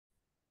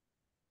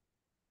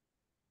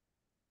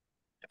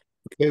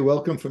Okay,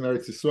 welcome from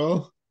Eretz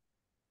Yisrael.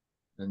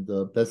 And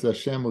Bez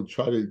Hashem will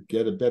try to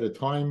get a better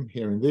time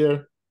here and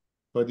there.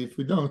 But if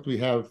we don't, we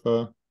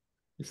still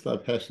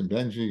have Hesh and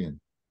Benji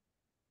and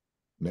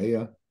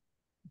Maya,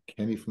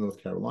 Kenny from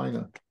North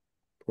Carolina.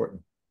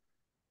 Important.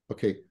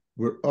 Okay,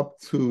 we're up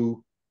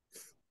to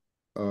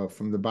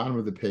from the bottom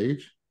of the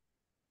page,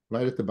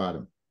 right at the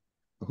bottom.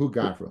 Who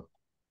Gavra?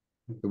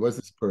 There was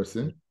this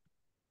person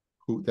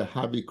who the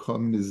Habi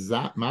called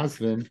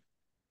Mazvin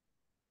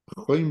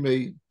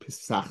Choyme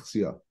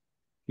Pisachsia.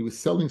 He was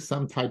selling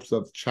some types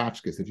of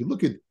tchotchkes. If you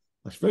look at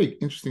a very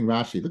interesting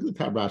Rashi, look at the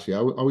top Rashi. I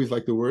always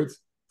like the words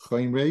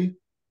Chaimrei.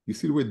 You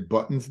see the word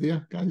buttons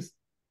there, guys?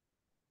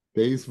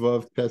 Beis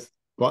Vav Tes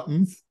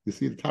buttons. You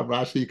see the top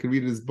Rashi, you can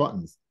read it as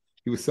buttons.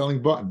 He was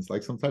selling buttons,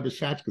 like some type of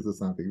tchotchkes or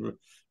something.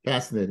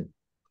 Fascinating.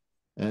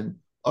 And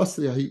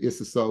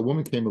so a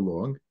woman came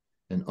along,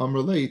 and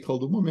Amrlei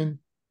told the woman,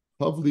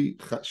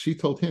 she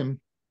told him,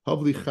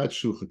 Havli Chad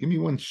Shucha, give me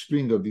one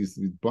string of these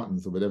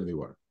buttons or whatever they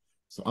were.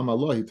 So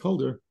Amallah, he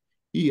told her,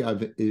 if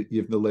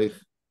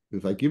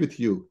I give it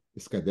to you,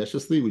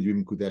 iskadeshesly, would you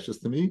be kudeshes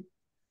to me?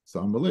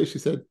 So Amalei, she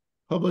said,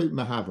 Havli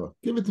Mahava,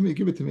 give it to me,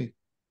 give it to me.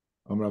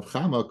 Amrav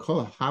Chama,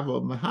 Kol Hava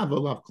Mahava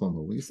Lav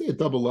Klomo. When you say a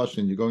double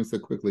lashon, you're going so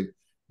quickly,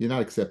 you're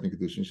not accepting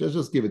Kidushin. She says,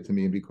 just give it to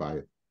me and be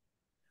quiet.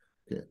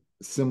 Okay.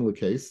 Similar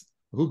case.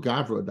 Who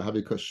Gavra, the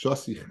Havi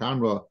Shosi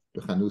Chamra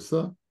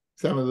Bechanusa.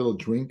 He's having a little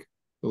drink,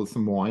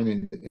 some wine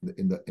in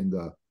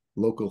the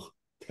local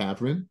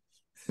tavern.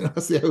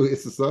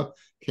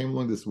 Came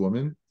along this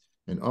woman,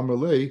 and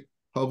Amalei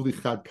Havli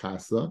Chad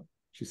Kasa.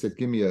 She said,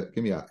 "Give me a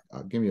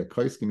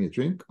kais, give me a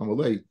drink."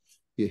 Amalei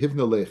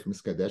Yehivna Lech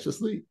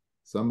Miskadeshesli.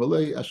 So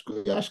Amalei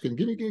Ashku Yashkin,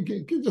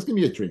 just give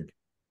me a drink.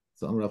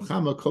 So Amrav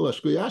Chama Kol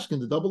Ashku Yashkin,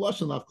 the double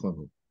lashon Lav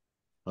Klamu.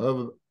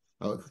 However,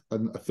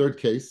 a third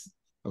case,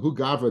 who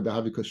Gavra the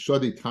Havika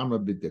Shodi Tamra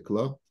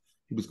Bidikla.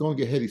 He was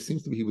going ahead.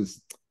 He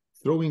was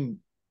throwing.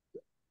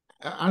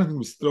 I don't think he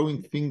was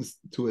throwing things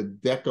to a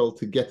decal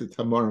to get the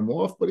tamarim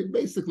off, but he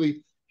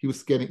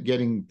was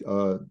getting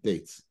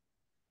dates.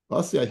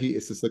 Asya he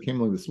came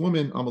along this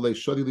woman. Amalei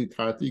Shadili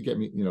Tarti, get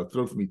me,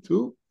 throw for me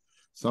too.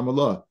 So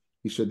Amalah,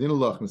 he shadin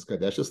Allah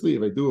miskadeshesli.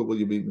 If I do it, will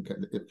you be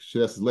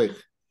shedes lech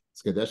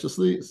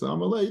skadeshesli? So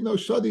Amalei, no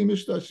shadi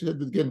mishta. She had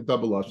to get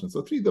double lashon.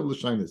 So 3 double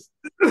lashonis.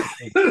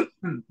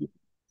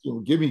 So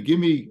give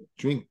me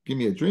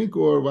a drink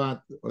or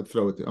what? Or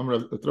throw it to me.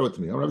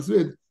 Amrav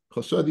Zvid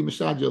kol shadi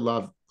mishadya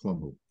lav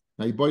klomhu.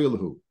 Now you boil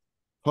who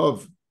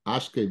hav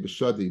ashke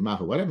b'shadi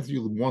mahu. What happens if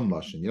you do one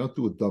lashon? You don't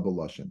do a double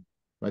lashon,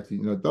 right?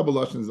 Double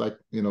lashon is like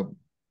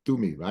do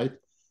me, right?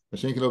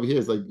 Mashenkin over here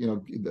is like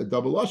a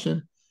double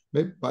lashon.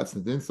 Maybe that's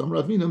the din. Some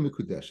ravina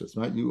mikudeshes,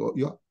 right?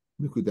 You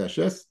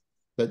mikudeshes.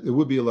 That it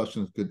would be a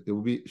lashon. It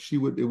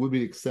would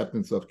be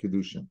acceptance of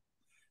Kidushin.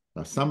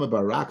 Now Sama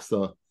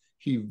Baraksa,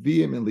 he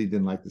vehemently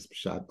didn't like this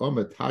pshat.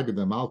 Omer Tagad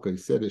Malka, he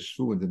said a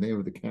shvu in the name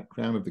of the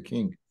crown of the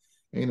king.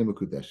 Eina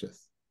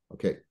mikudeshes.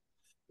 Okay.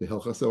 The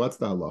hilcha. So what's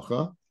the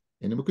halacha?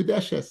 Eina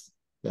mikudeshes.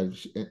 That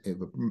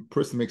if a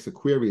person makes a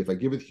query, if I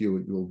give it to you,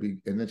 it will be.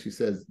 And then she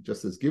says,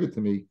 just says, give it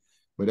to me.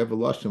 Whatever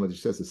lashon, whether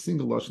she says a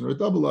single lashon or a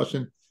double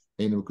lashon,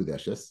 eina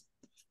mikudeshes.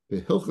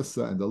 The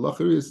hilchasa and the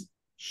halacha is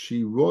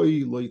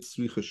shiroi lo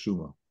yitzricha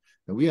shuma.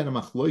 And we had a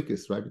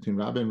machloikis, right, between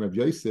Rabbi and Rabbi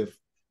Yosef,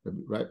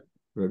 right,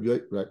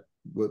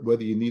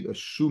 whether you need a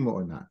shuma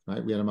or not,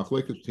 right? We had a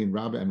machloikis between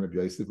Rabbi and Rabbi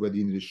Yosef, whether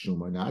you need a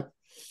shuma or not.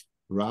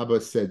 Rabbi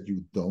said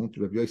you don't.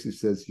 Rabbi Yosef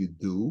says you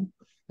do.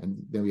 And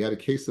then we had a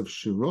case of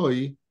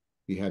shiroi.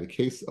 We had a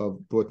case of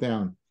brought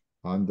down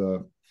on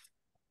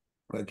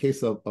a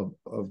case of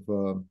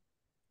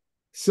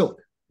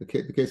silk. The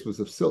case was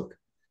of silk.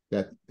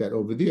 That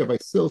over there by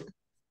silk,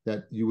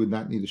 that you would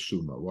not need a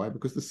shuma. Why?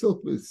 Because the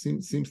silk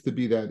seems to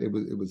be that it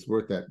was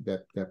worth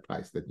that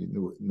price, that you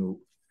knew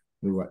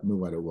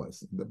what it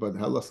was.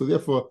 But so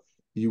therefore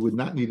you would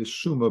not need a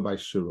shuma by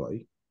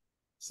shiroi.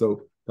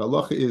 So the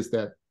halacha is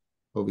that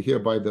over here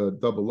by the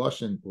double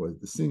lashon or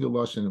the single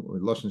lashon or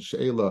lashon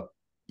she'ela,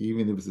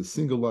 even if it's a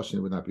single lashon,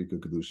 it would not be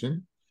good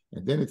kedushin.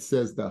 And then it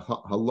says the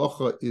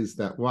halacha is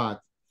that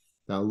what?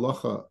 The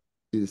halacha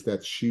is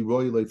that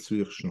shiroi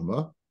leitzrich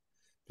shuma.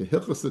 The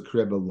hilchas of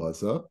Rebbe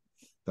Laza.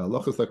 The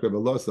halacha is like Rebbe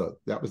Laza.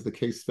 That was the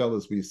case,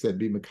 fellas, where you said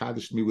be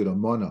mekadesh me with a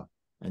mana,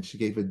 and she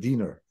gave a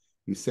dinar.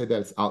 You said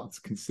that it's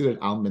considered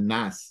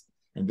almanas,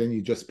 and then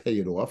you just pay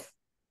it off.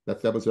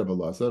 That was Rebbe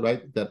Laza,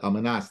 right? That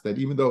almanas, that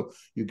even though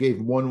you gave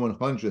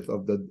 1/100th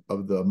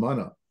of the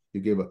mana, you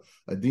gave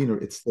a dinar,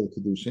 it's still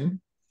kedushin.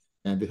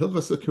 And the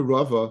hilchas of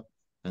Kirava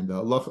and the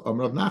halacha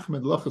Rav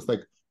Nachman, the halacha is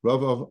like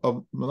Rav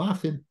of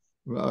Malachim,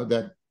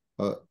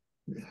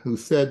 who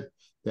said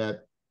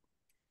that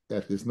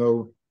there's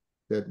no,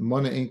 that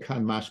mana ain't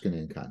kan, mashkin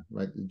ain't kan,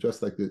 right?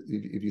 Just like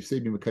if you say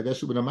be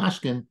mekadesh with a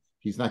mashkin,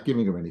 he's not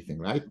giving her anything,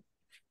 right?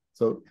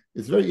 So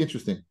it's very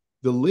interesting.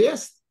 The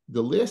last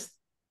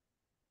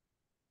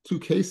 2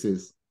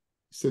 cases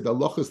said the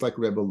halacha is like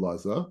Rebbe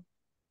Laza,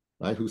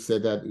 right? Who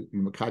said that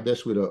you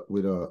mekadesh with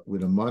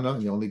a mana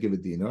and you only give a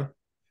dinar.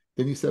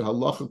 Then he said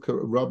halacha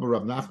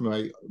Rav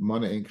Nachman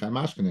mana ain't kan,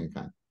 mashkin ain't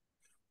kan.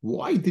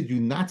 Why did you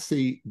not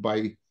say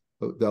by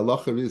the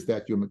halacha is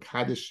that you're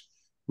mekadesh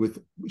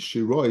with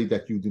shiroi,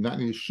 that you do not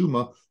need a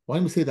shuma? Why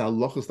don't we say the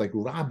halacha is like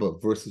Rabba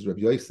versus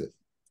Rabbi Yosef?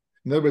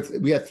 In other words,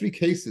 we had three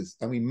cases,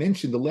 and we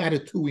mentioned the latter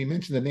two. We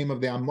mentioned the name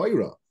of the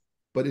Amoira,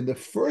 but in the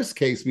first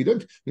case, we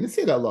didn't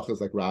say that halacha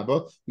is like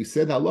Rabba. We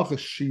said that halacha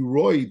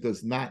shiroi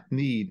does not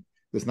need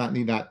the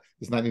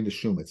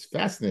shuma. It's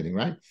fascinating,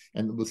 right?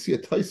 And we'll see a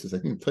Taisus. I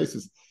think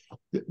Taisus.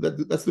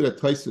 That's what a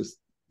Taisus.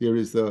 There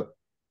is the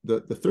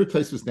third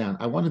Taisus down.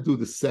 I want to do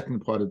the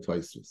second part of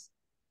Taisus.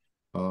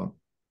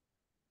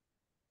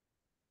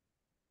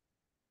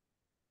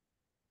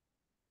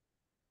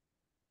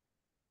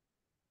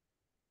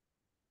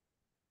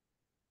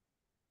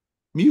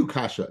 Miu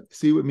kasha.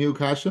 See what miu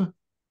kasha?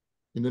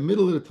 In the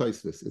middle of the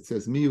Tosfos, it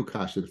says miu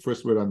kasha, the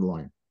first word on the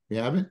line. You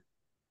have it?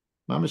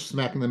 Mamish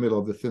smack in the middle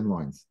of the thin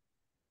lines.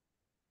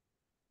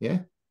 Yeah?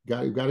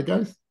 You got it,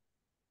 guys?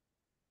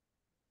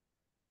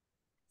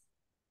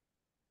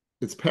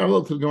 It's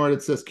parallel to the Gemara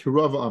that says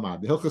Kirava Amar.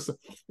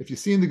 If you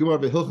see in the Gemara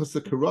the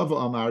Hilchasa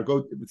Kirava Amar,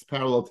 it's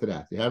parallel to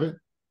that. You have it?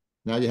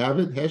 Now you have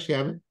it? Hesh, you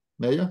have it?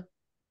 Meya?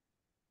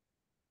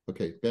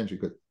 Okay, Benji,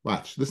 good.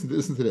 Watch. Listen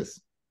to this.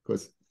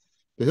 Because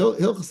the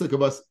Hilchasa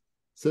Kavas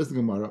says the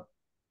Gemara,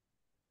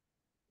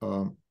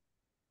 Miu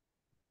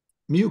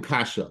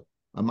Kasha.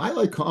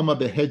 Amaylai Ka'ama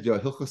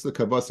Behedya Hilchasa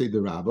Kavase de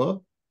Rabba,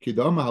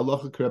 Kidama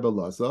Halacha Kareba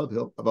Laza,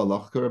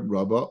 Halacha Kareb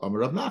Rabba, Amar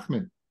Rav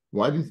Nachman.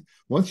 Why didn't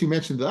once you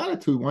mentioned the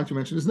attitude, why don't you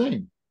mention his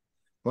name?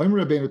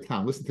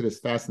 Listen to this,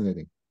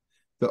 fascinating.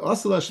 The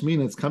Asal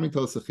Ashmina is coming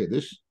to us a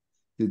Chiddush.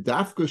 The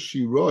Dafka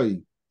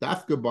Shiroi,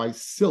 Dafka by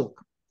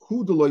silk,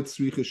 who Deloitte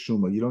Sricha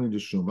Shuma, you don't need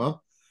a Shuma.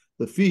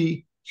 The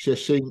fee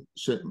Shemaisan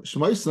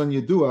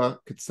Yedua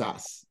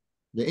Kitsas.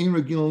 The Ein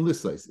Regilon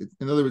Lisais.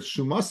 In other words,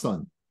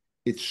 Shumasan,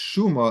 its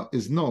Shuma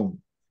is known.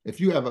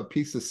 If you have a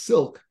piece of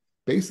silk,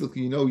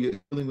 basically you know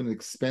you're dealing with an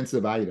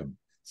expensive item.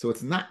 So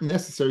it's not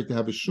necessary to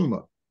have a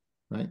Shuma.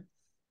 Right?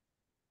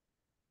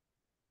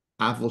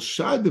 Avol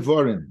shai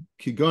devarim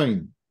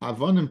kigoin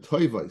avonim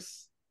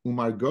toivos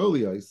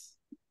umargolios,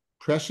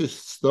 precious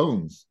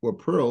stones or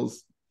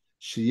pearls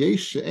sheyesh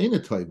she'ena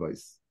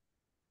toivos.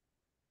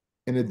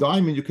 In a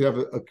diamond, you could have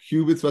a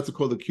cubit, what's it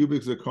called, a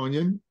cubic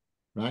zirconian,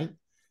 right?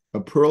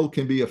 A pearl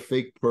can be a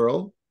fake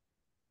pearl.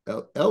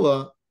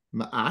 Ella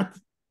ma'at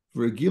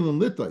v'regilin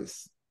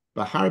litais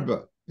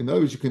baharba. In other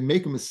words, you can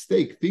make a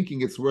mistake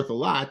thinking it's worth a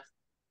lot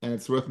and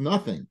it's worth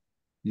nothing.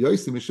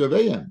 Yosim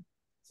Mishavayim.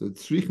 So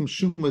Tzrichim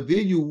Shuma, there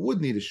you would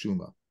need a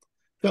Shuma.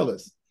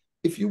 Fellas,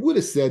 if you would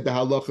have said the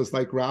halacha is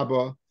like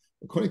Rabbah,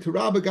 according to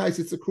Rabbah, guys,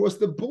 it's across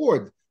the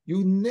board.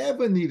 You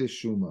never need a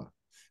Shuma.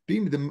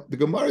 The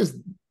Gemara is,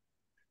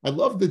 I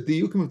love the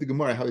diukim of the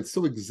Gemara, how it's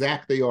so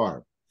exact they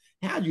are.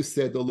 Had you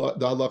said the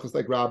halacha is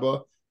like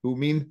Rabbah, who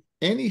mean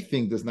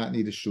anything does not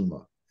need a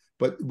Shuma.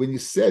 But when you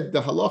said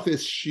the halacha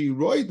is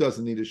Shiroi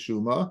doesn't need a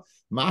Shuma,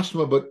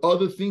 mashma, but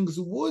other things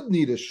would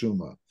need a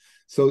Shuma.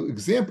 So,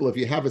 example, if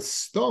you have a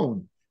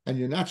stone and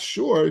you're not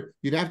sure,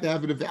 you'd have to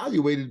have it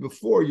evaluated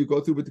before you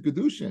go through with the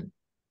Kidushin.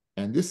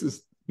 And this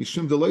is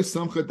Mishum Deloy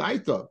Samcha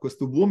Daita, because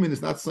the woman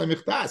is not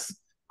Samich Das,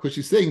 because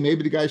she's saying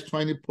maybe the guy's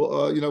trying to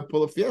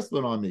pull a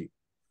fiesta on me.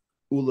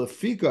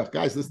 Ulafikach,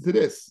 guys, listen to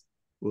this.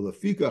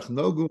 Ulafikach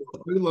Nogu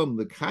Olam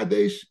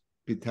Lekadesh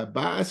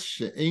Bitabas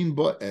She'ein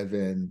Bo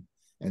Even.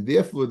 And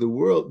therefore the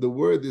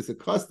word is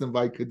accustomed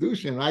by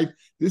Kidushin, right?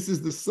 This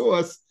is the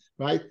source.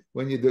 Right?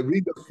 When you the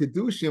ring of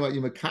Kidushin, what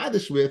you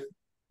Makadish with,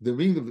 the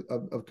ring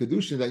of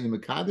Kidushin that you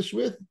Makadish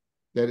with,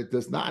 that it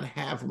does not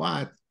have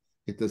what?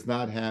 It does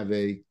not have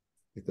a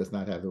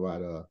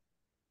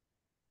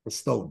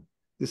stone.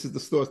 This is the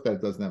source that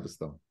it doesn't have a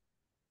stone.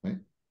 Right?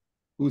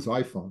 Who's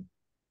iPhone?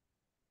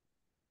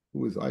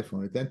 Who is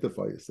iPhone?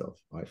 Identify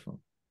yourself, iPhone.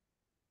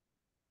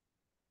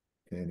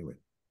 Okay, anyway.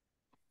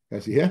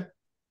 Guys, you hear?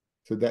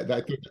 So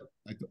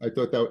I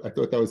thought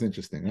that was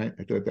interesting, right?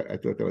 I thought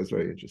that was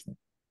very interesting.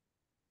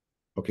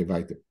 Okay,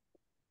 weiter.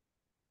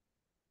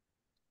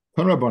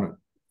 Tanrabanan.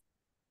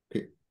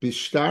 Okay,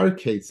 Bishtar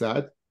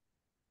Ketzad.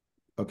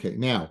 Okay,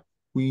 now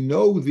we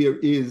know there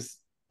is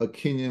a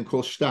kinyan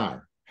called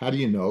shtar. How do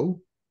you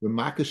know?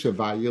 By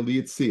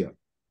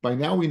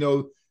now we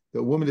know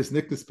the woman is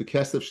niknas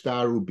bekesef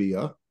shtar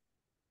ubia.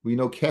 We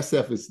know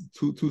kesef is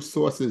two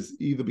sources,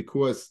 either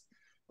because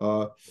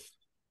of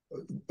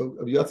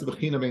yatzav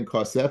b'china ben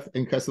kasef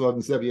and kesef of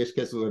nesev yesh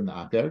kesef of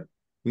naker.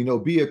 We know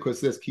bia because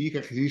it says ki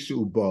yikach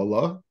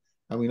ubala.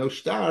 And we know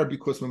shtar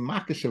because we're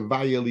makash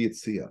avayali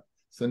etzia.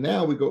 So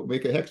now we go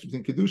make a hex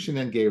between kedushin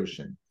and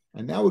gerushin.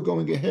 And now we're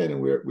going ahead and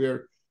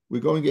we're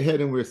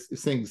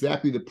saying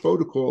exactly the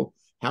protocol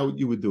how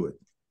you would do it.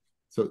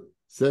 So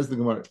says the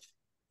Gemara,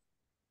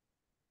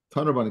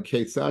 Tanraban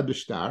Ketzad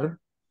b'shtar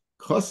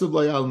Chasav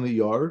layal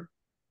niyar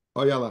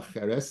oyal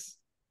acheres.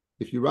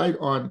 If you write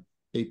on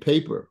a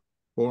paper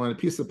or on a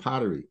piece of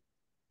pottery,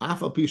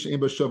 afal pisha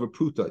imba shava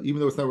pruta,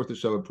 even though it's not worth a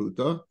shava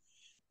pruta,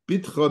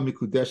 bitcha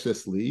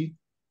mikudeshes li.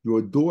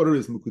 Your daughter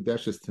is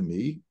mukudeshes to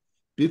me.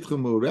 Bitcha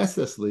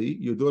muresesli,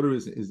 your daughter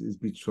is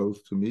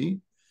betrothed to me.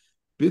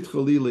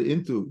 Bitcha lila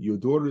into, your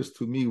daughter is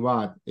to me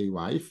what? A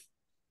wife.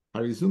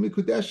 Harizu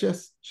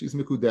mikudeshes, she's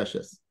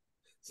mikudeshes.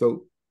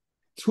 So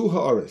two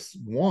ha'aris.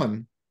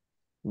 One,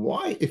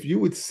 why, if you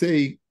would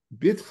say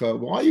bitcha,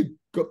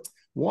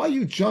 why are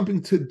you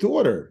jumping to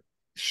daughter?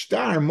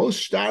 Most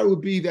shtar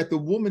would be that the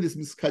woman is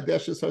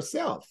miskadeshes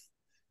herself.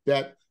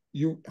 That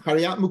you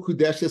hariyat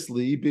mukudeshes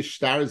li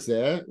bishtar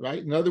zeh,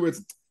 right? In other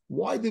words,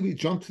 why did we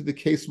jump to the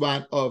case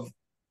one of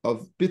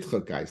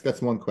bitcha, guys?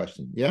 That's one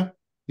question. Yeah,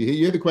 you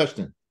hear the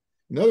question.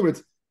 In other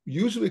words,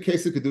 usually a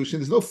case of kedushin,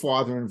 there's no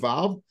father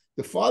involved.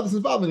 The father's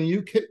involved in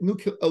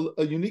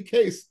a unique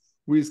case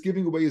where he's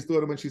giving away his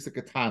daughter when she's a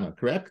katana.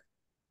 Correct?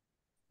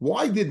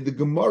 Why did the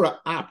Gemara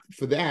opt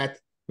for that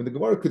when the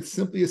Gemara could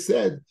simply have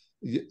said,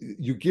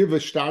 you give a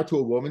shtar to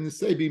a woman and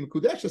say, be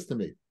mekudeshes to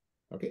me?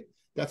 Okay,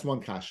 that's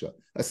one kasha.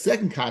 A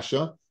second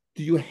kasha,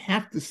 do you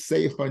have to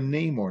say her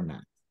name or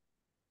not?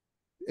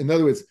 In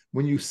other words,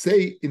 when you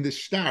say in the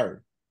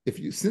shtar,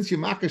 since you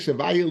maka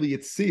shavayeli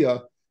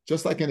yitzia,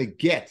 just like in a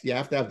get, you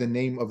have to have the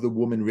name of the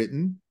woman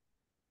written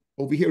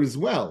over here as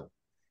well.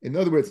 In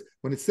other words,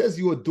 when it says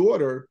your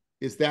daughter,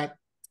 is that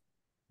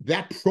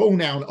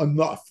pronoun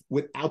enough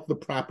without the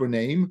proper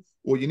name,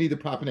 or you need the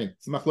proper name?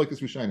 It's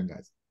machlokes rishonim,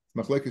 guys.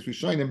 It's machlokes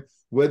rishonim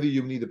whether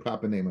you need the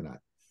proper name or not.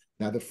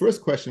 Now, the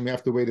first question, we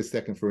have to wait a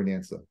second for an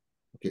answer.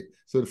 Okay,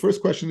 so the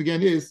first question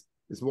again is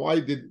why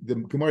did the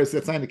Gemara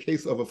set aside the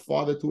case of a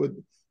father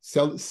to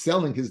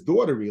selling his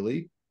daughter,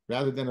 really,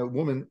 rather than a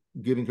woman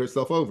giving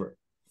herself over?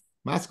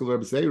 Maskal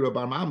Rabbi say,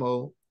 Rabbi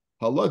Mamo,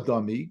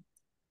 haladami,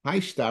 hi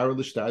shtar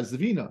l'shtar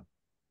zavina.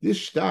 This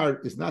shtar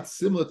is not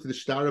similar to the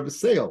shtar of a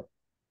sale.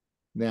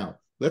 Now,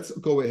 let's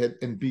go ahead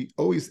and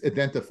always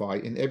identify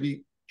in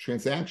every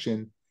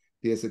transaction,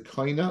 there's a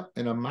koina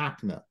and a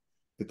makna.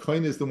 The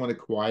koina is the one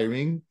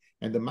acquiring,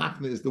 and the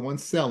makna is the one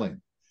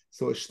selling.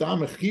 So a shtar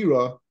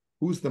mechira,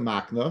 who's the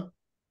makna?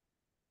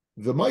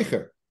 The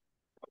meicher.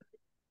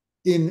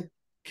 In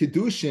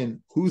Kidushin,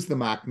 who's the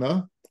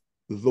makna?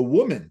 The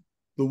woman.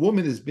 The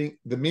man is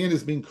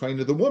being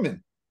koina the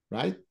woman,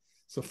 right?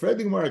 So Fred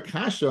Gemara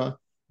Kasha,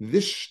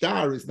 this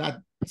shtar is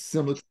not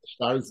similar to the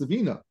shtar of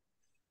Zavina.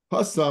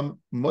 Hasam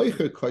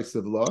moicher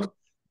kaisav law.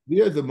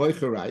 There the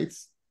moicher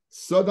writes,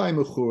 Sadai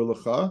mechur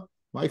lecha.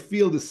 My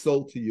field is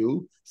sold to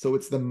you. So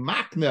it's the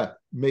makna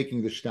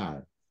making the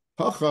shtar.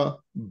 Hacha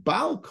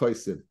bal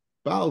kaisav.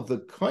 Bal the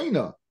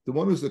koina, the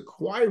one who's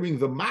acquiring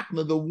the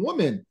makna, the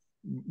woman.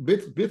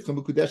 Bitcha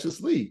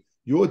mukudeshes li.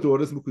 Your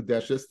daughter's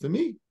mukudeshes to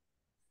me.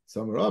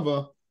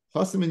 Samarava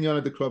hasam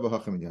inyana dekra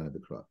v'hacham inyana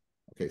dekra.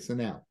 Okay, so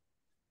now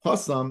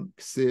hasam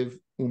ksiv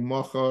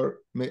umachar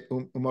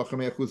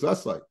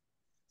mechuzasai.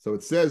 So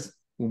it says,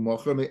 the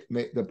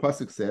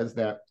pasuk says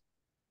that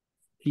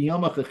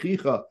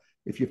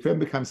if your friend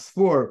becomes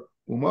four,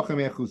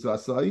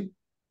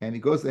 and he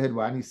goes ahead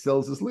and he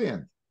sells his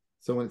land.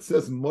 So when it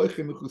says who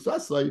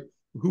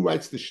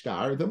writes the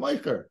shtar? The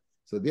meicher.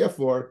 So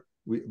therefore,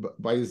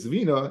 by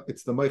Zvina,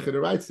 it's the meicher that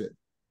writes it.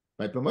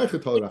 By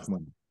B'meicher Tol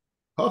Rachman.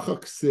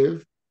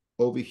 Hachaksiv,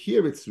 over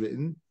here it's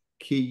written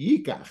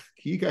ki yikach.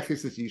 Ki yikach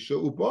is yisha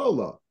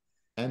ubala,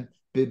 and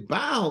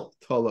bibal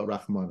Tol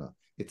Rachmana.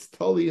 It's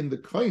totally in the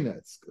koina,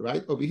 it's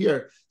right over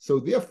here. So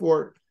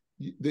therefore,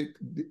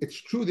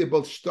 it's true they're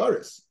both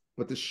shtaris,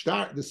 but the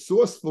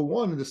source for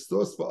one and the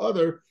source for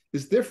other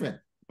is different.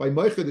 By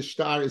Moicha, the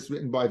shtar is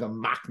written by the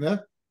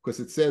makna, because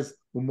it says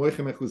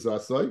u'moicha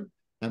mechuzasai,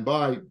 and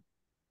by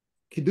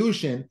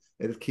Kidushin,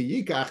 if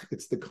kiyikach,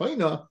 it's the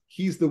koina,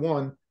 he's the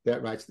one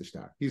that writes the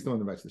shtar. He's the one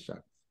that writes the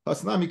shtar.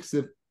 Hasnami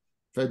ksiv,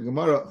 Fred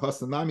Gemara,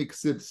 Hasanami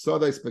ksiv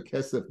sadais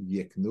bekesef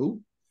yiknu.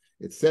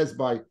 It says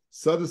by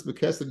Sadas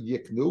Bekesed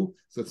Yiknu,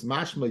 so it's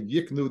Mashma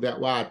Yiknu that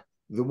what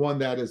the one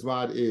that is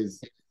what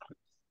is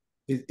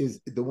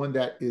the one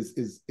that is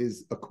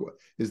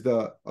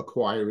the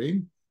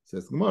acquiring.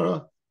 Says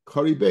Gemara,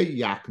 Karibe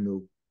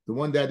Yaknu, the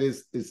one that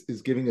is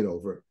giving it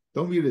over.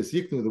 Don't read it as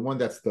Yiknu, the one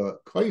that's the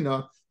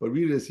Kaina, but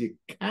read it as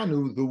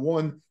Yikanu, the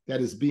one that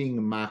is being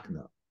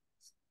Makna.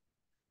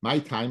 My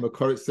time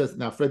occurs, says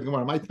now Fred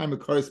Gemara, my time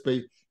occurs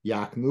by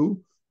Yaknu,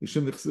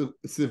 Yishim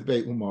Siv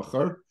Be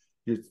Umachar.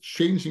 You're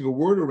changing a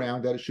word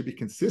around that it should be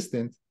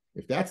consistent.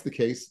 If that's the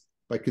case,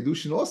 by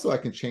Kidushin also I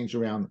can change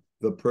around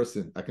the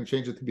person. I can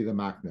change it to be the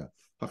makna.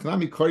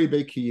 Hachnami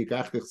karibe ki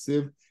yigach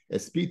chsiv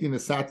espiti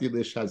nesati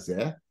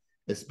lishazeh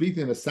espiti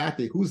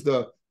nesati. Who's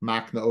the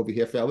makna over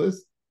here,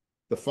 fellas?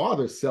 The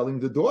father selling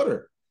the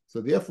daughter.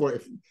 So therefore,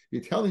 if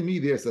you're telling me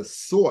there's a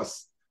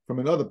source from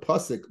another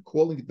pasuk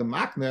calling it the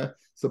makna,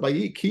 so by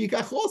ki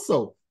yigach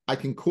also I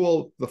can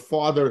call the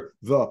father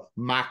the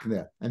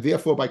makna, and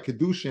therefore by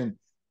Kidushin,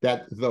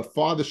 that the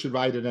father should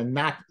write it and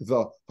not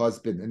the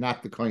husband and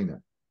not the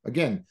koina.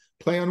 Again,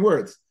 play on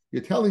words.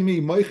 You're telling me,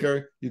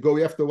 Moicher, you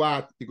go after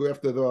what? You go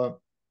after the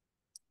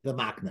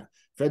makna.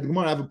 Fred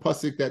Gemara have a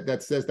pasuk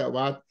that says that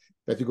what?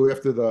 That you go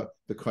after the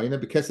koina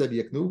because of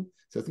yiknu.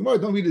 Says Gemara,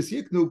 don't read this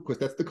yiknu because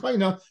that's the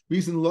koina.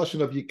 Reason the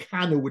lashon of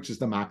yikanu, which is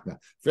the makna.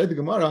 Fred the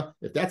Gemara,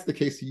 if that's the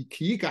case,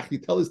 kiyikach, you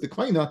tell us the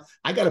koina.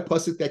 I got a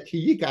pasuk that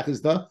kiyikach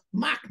is the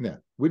makna.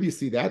 Where do you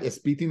see that? It's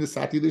beating the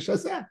sati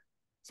l'shazeh.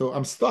 So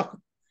I'm stuck.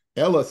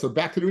 Ella, so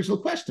back to the original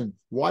question.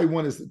 Why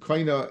one is the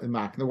koina and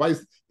makna? Why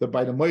is the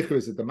by the moicher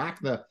is it the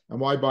makna, and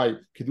why by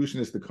Kidushin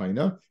is the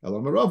koina? Ella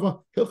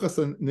marava, hilchas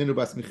ninu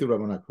bas mechira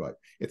v'nakrai.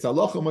 It's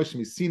halacha moshe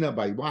misina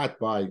by what?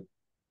 By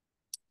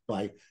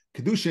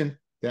Kidushin,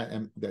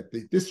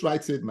 that this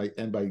writes it,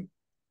 and by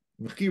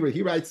mechira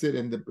he writes it,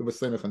 and it was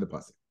semech on the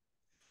pasuk.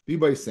 Be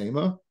by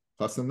sema,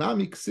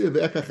 hasanami ksiv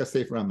ekach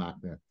hasefer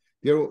hamakna.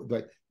 There,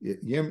 like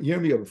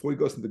Yirmiyah, before he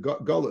goes into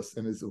Gullus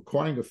and is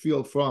acquiring a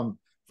field from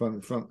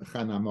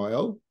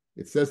Chanamoel,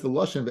 it says the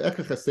lashon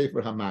ve'ekach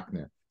hasefer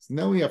hamakna. So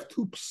now we have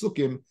two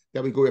psukim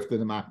that we go after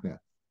the makna.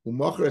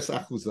 Umacheres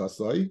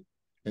achuzasoi,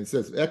 and it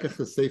says ve'ekach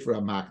hasefer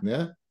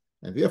hamakna.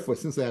 And therefore,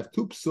 since I have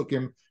two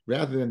psukim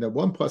rather than the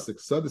one pasuk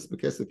sadis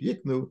bekesef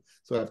yiknu,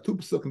 so I have two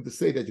psukim to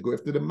say that you go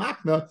after the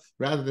makna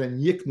rather than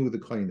yiknu the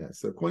koina.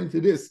 So according to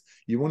this,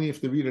 you only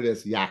have to read it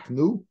as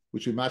yaknu,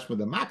 which we match with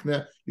the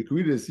makna. You can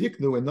read it as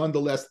yiknu, and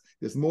nonetheless,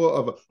 there's more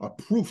of a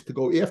proof to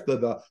go after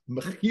the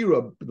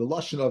mechira, the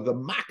lashon of the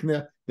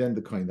makna, than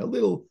the koina. A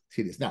little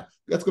tedious. Now,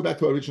 let's go back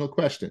to our original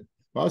question.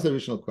 What was the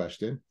original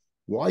question?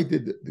 Why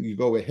did you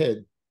go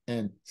ahead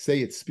and say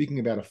it's speaking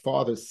about a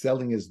father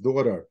selling his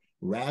daughter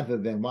rather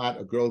than what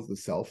a girl's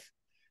herself?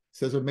 It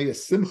says Rabbi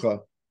Simcha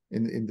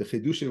in the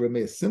Kidushin.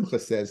 Rabbi Simcha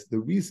says the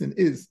reason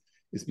is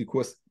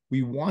because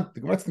we want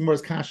what's the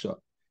Gemara's kasha.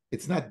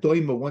 It's not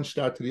doima one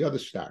star to the other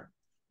star.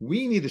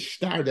 We need a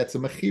star that's a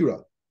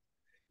mechira.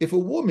 If a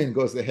woman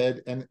goes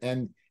ahead and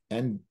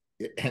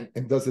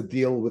does a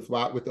deal with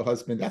the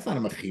husband, that's not a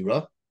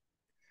mechira.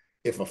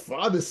 If a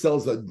father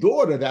sells a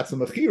daughter, that's a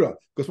mechira.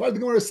 Because why did the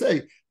Gemara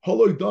say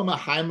holoi doma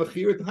high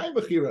mechira to high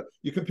mechira?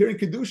 You're comparing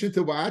Kidushin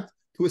to what?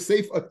 To a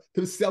safe,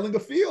 to selling a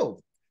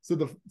field.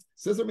 So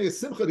says Rabbi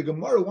Simcha, the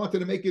Gemara wanted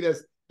to make it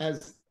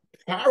as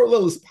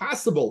parallel as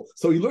possible.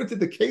 So he learned in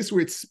the case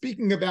where it's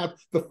speaking about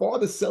the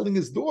father selling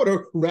his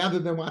daughter rather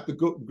than what the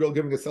girl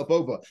giving herself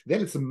over.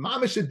 Then it's a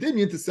mamish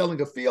adimion to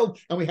selling a field,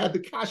 and we had the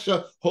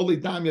kasha holy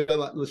damya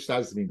l'shtar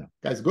zmina.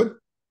 Guys, good?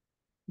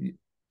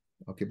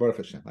 Okay, Baruch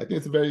Hashem. I think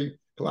it's a very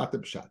kalata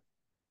b'shat.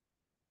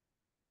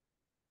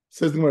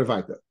 Says the Gemara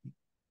Vaita.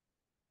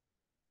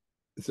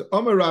 So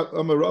Amarav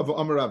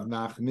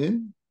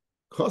Nachmin,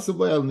 Kosav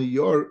Le'al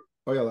Niyor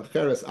Oyal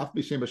Acheres Af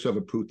B'Shem B'Shav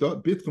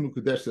Pruta Bitchum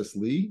Mukudeshes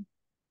Li.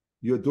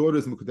 Your daughter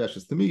is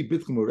Mukudeshes to me.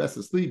 Bitchum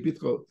Ureses Li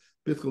Bitchum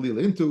Lil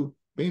Into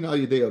Bein Al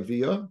Yidei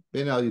Avia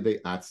Bein Al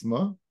Yidei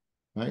Atzma.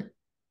 Right?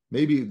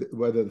 Maybe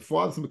whether the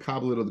father's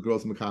Mekabel it or the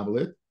girl's Mekabel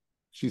it.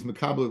 She's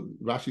Mekabel.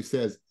 Rashi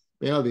says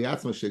Bein Al Yidei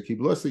Atzma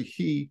Shekiblosi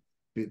He.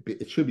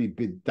 It should be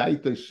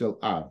Bidaita Shel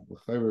Av.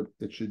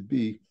 It should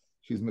be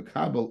she's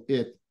Mekabel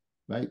it.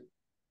 Right?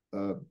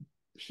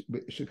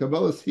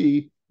 Shekabelas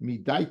he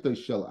midaita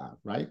shalav,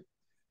 right?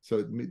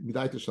 So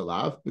midaita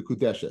shalav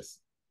bekudeshes.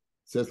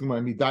 Says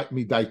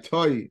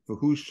midaitoi for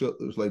who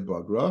shlei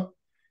bagra.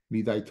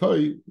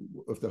 Midaitoi,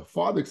 if the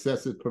father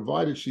says it,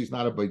 provided she's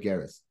not a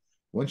bogeres.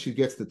 Once she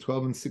gets to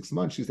 12 and 6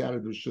 months, she's out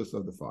of the rishus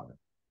of the father.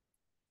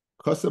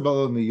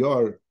 Kosabal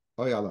niyor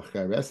oyal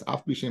acheres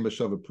af b'shem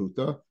b'shava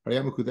pruta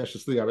hariyat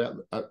mekudeshes li hariyat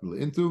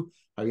into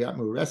hariyat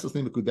meresas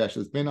li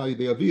mekudeshes ben al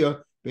yidei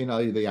avia ben al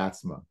yidei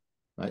atzma.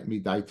 Right,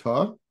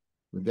 midaita,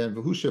 and then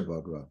v'husha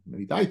bagra.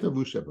 Midaita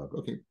v'husha bagra.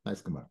 Okay,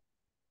 nice gemara.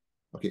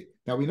 Okay,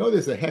 now we know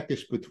there's a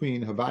hekesh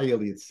between Havaya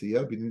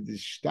Liyitzia, between the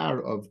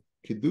star of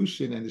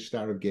Kidushin and the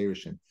star of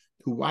Gerushin.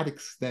 To what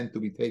extent do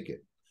we take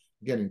it?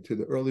 Getting to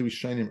the early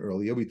Rishonim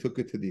earlier, we took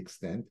it to the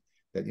extent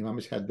that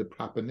Imamish had the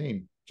proper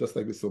name, just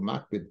like we saw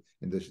Makbid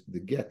in the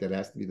get that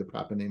has to be the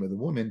proper name of the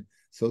woman.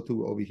 So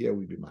too over here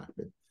we be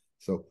Makbid.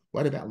 So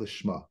what about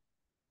Lishma?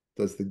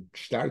 Does the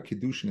star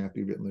Kiddushin have to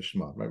be written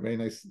Lishma? Right, very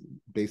nice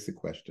basic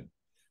question.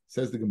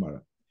 Says the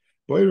Gemara.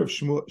 Boyer of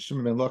Shmuel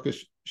ben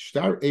Lakish,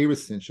 star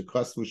Erisin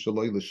shekasvu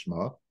shaloi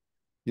Lishma.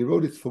 You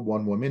wrote it for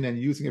one woman and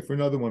using it for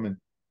another woman.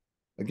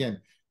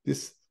 Again,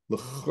 this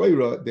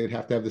l'chayra, they'd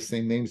have to have the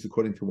same names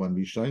according to one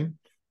Rishon.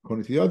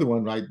 According to the other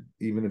one, right?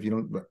 Even if you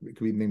don't, it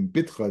could be named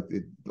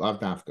Bitcha, Lav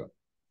Dafka.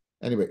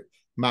 Anyway,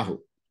 Mahu.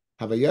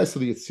 Havayas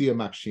liyitzia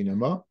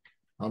makshinama,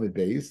 Hamid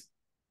Beis.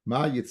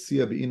 Ma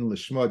yitzia be'in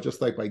l'shma, just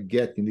like by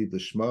get, you need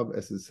l'shma,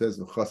 as it says,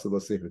 v'chasav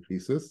l'sefer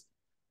krisis.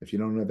 If you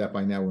don't know that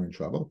by now, we're in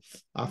trouble.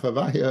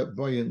 Afavaya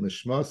boyin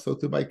l'shma, so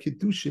to by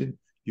Kiddushin,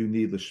 you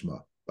need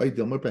l'shma. By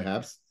Dilma,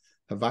 perhaps,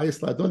 havayas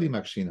ladoli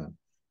makshina.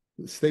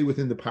 Stay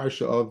within the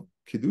parsha of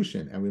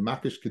Kiddushin, and we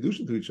makish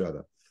Kiddushin to each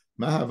other.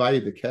 Ma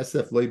havaya the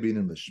kesef loy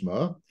be'in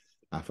l'shma,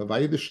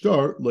 afavaya the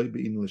shtar loy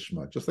be'in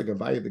l'shma. Just like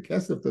havaya the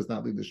kesef does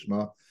not lead the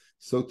shma,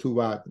 so to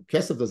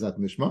kesef does not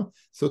lead the shma,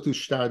 so to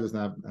shtar does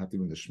not have to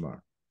be the shma.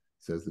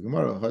 Says the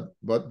Gemara,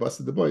 but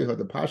busted the boy, had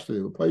the pashto,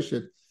 you replace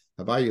it,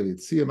 Havaya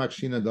Litzia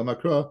Makshina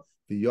Damakra,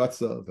 the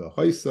Yotza, the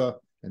Hoisa,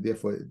 and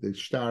therefore the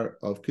star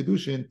of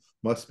Kedushin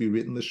must be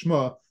written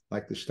Lishma,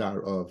 like the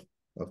star of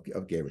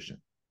Gerushin.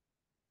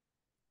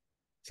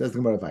 Says the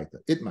Gemara Vaita,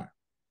 Itmar,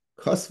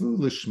 Kasvu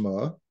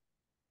Lishma,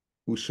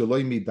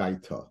 Ushaloi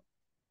Midaita.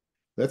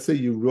 Let's say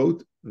you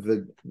wrote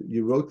the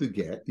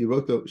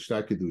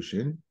star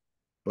Kedushin,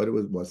 but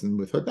it wasn't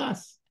with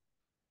Hadas.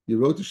 You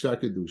wrote the star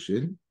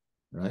Kedushin,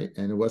 right?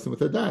 And it wasn't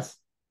with Hadas.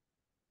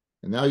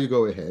 And now you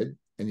go ahead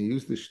and you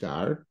use the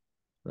star,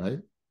 right?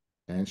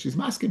 And she's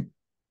masking.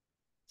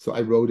 So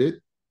I wrote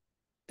it,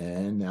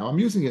 and now I'm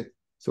using it.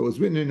 So it was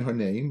written in her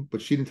name,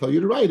 but she didn't tell you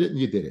to write it, and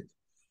you did it.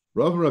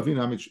 Rav and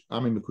Ravina,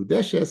 Ami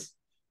Mekudeshes.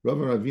 Rav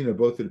and Ravina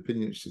both had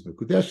opinion she's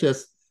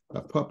Mekudeshes.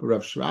 Rav Papa,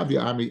 Rav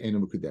Shravia, Ami, Ena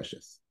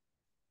Mekudeshes.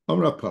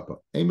 Rav Papa,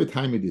 Ema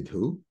time did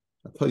who?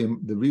 I'll tell you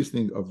the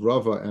reasoning of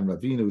Rava and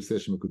Ravina who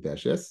says she's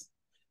Mekudeshes.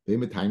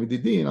 Ema time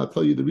did and I'll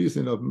tell you the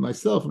reason of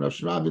myself and Rav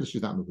Shravia that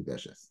she's not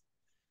Mekudeshes.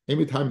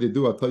 Ema time did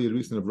do, I'll tell you the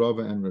reason of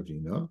Rava and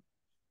Ravina.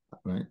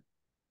 Right?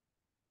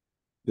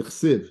 The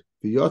chsiv,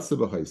 the yotze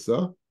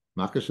b'haisa,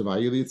 makash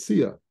avayi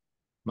liyitzia.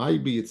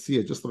 Might be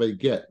yitzia, just like I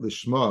get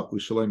lishma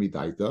u'shalom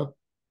idaita.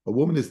 A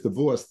woman is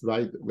divorced,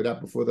 right? Without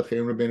before the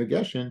chayim rabbeinu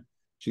geshen,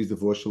 she's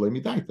divorced shalom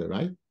idaita,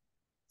 right?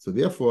 So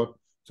therefore,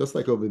 just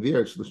like over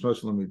there, it's lishma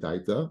shalom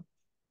idaita,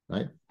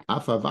 right?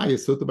 Af avaya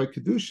sota by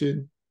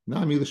kedushin,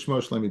 nami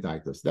lishma shalom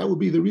idaita. So that would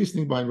be the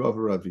reasoning by Rav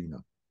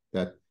Ravina,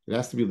 that it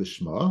has to be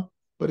lishma,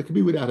 but it can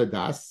be without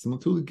hadas,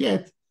 similar to the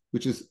get,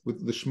 which is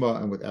with lishma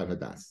and without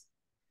hadas.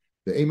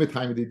 The Emet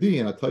Haimedidi,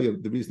 and I'll tell you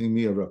the reasoning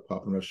me of Rav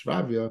Papa and Rav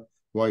Shravia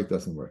why it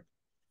doesn't work.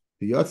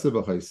 The Yotze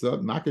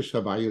b'Chaisa, Makesh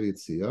Havayil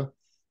Yitzia,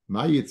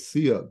 Ma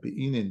Yitzia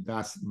be'inin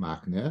das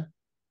makne,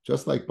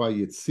 just like by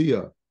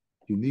Yitzia,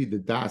 you need the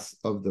das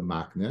of the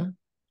makne,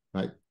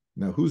 right?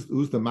 Now, who's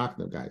the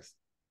makne, guys?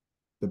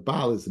 The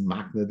Baal is the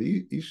makne,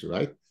 the Isha,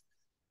 right?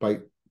 By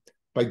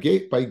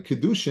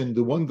Kidushin,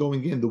 the one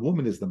going in, the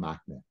woman is the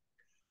makne.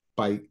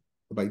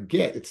 By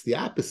get, it's the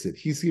opposite.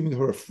 He's giving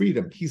her a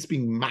freedom. He's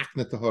being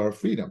makna to her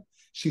freedom.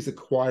 She's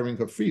acquiring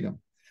her freedom.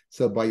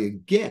 So by a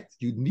get,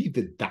 you need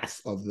the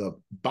das of the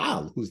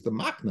Baal, who's the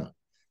makna.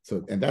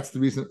 So, and that's the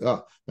reason,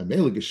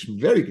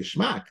 very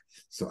geshmak.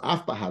 So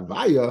af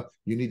Havaya,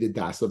 you need the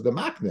das of the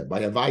makna.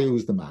 By Havaya,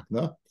 who's the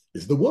makna,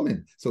 is the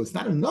woman. So it's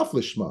not enough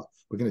lishma.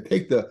 We're going to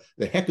take the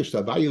hekesh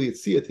Havaya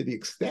Yitzia to the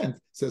extent,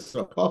 says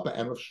Papa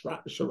and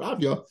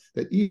Sharavya,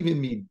 that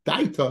even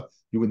midaita,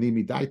 you would need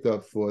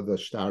midaita for the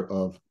star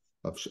of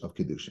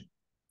Kidushin.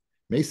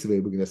 Meisve,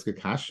 we're going to ask a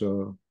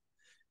kasha.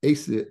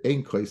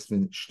 Ein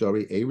koisvin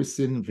shtori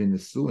erisin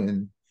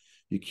v'nesuin.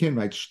 You can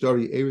write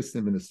shtori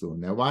erisin v'nesuin.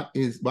 Now, what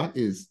is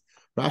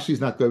Rashi's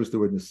not going with the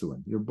word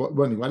nesuin? You're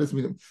wondering what does it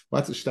mean?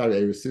 What's a shtar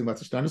erisin?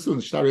 What's a shtar nesuin?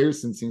 The shtar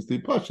erisin seems to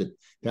be pashut.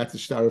 That's a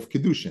shtar of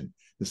Kidushin.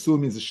 Nesuin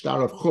means a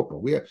shtar of chuppah.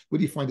 Where do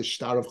you find a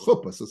shtar of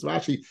chuppah? So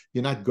Rashi,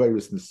 you're not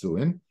goyris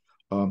nesuin.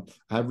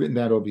 I've written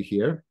that over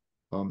here.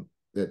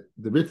 That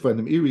the Ritva and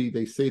the Meiri,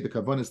 they say the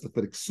kavan is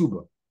for the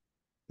ksuba.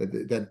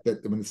 That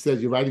when it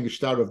says you're writing a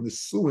shtar of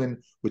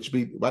Nisuin, which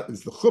be what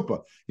is the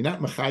chuppah, you're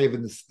not mechayev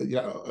in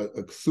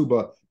a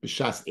ksuba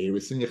b'shas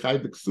eris, and you're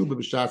chayev the ksuba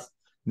b'shas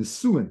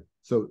Nisuin.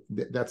 So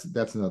that's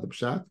another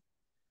pshat.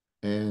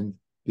 And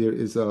there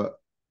is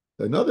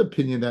another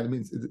opinion that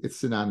means it's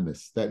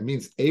synonymous. That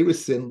means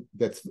erisin.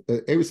 That's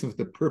erisin for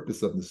the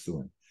purpose of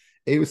Nisuin.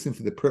 Erisin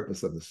for the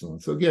purpose of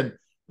Nisuin. So again,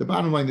 the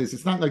bottom line is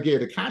it's not like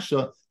the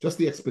kasha, just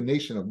the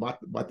explanation of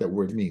what that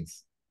word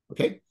means.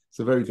 Okay,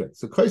 so very good.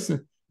 So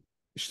koisen.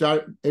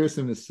 Shtar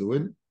erisim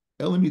nesuin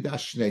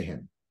elamidash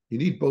shnehem. You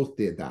need both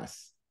their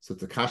das. So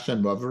it's a kasha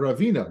and Rav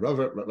Ravina. Rav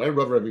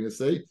Ravina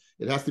say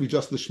it has to be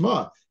just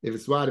lishma. If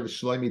it's what, if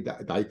it's shloimi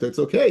daita, it's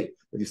okay.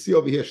 But you see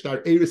over here shtar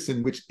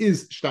erisim, which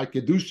is shtar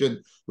kedushin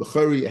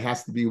l'chari, it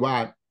has to be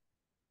what?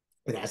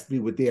 It has to be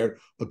with their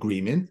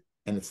agreement,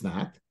 and it's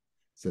not.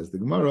 Says the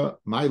Gemara,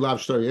 my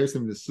love shtar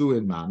erisim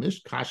nesuin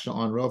mamish kasha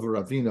on Rav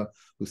Ravina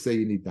who say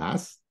you need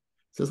das.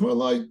 Says more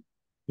like.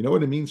 You know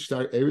what it means,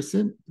 shtar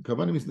erisin? The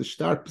kavanah means the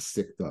shtar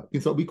pesikta.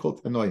 It's what we call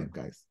tanoim,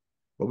 guys.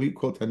 What we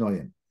call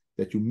tanoim.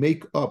 That you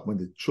make up when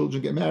the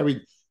children get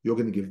married, you're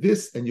going to give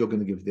this and you're going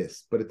to give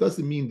this. But it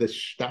doesn't mean the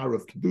shtar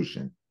of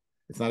Kidushin.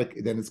 It's not,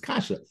 then it's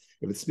kasha.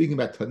 If it's speaking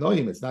about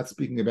tanoim, it's not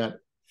speaking about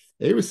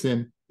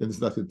erisin, then there's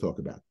nothing to talk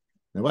about.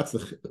 Now, what's the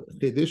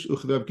chidish?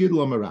 Uchrav gidl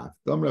amarav.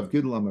 Dam rav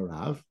gidl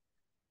amarav.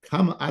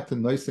 Kama ata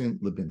noisin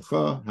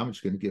lebincha. How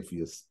much are you going to give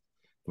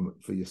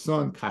for your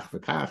son? Kach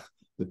v'kach.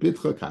 The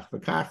bitcha kach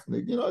v'kach,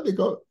 they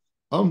go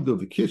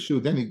amdu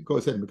v'kishu. Then he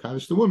goes ahead and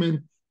mekadosh the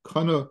woman,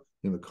 kana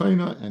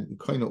v'kaina, and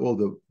kaina all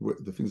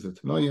the things of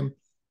tanoim.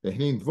 The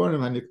hein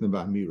dvarim hanikna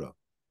ba'amira.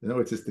 In other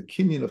words, it's the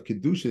kinyan of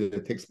kedusha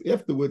that takes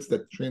afterwards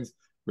that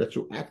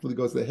retroactively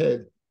goes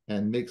ahead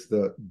and makes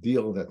the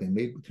deal that they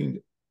made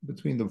between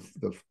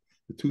the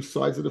two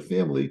sides of the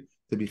family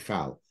to be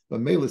chal.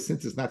 But Mela,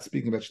 since it's not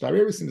speaking about shtar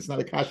erisin, it's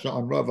not a kasha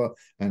on Rava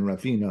and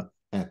Ravina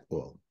at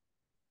all.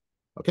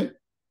 Okay.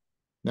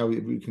 Now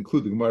we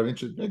conclude the Gemara.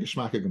 Make a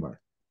shmaka Gemara.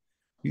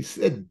 You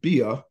said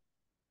bia.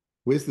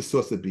 Where's the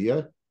source of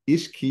bia?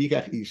 Ish ki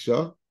kach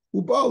isha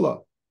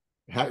ubala.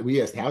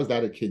 We asked, how's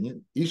that a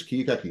kinyan? Ish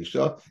ki kach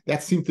isha.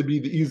 That seemed to be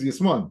the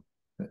easiest one.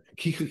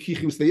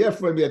 Kichi was the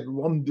Ephraim. We had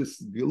one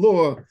this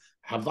law.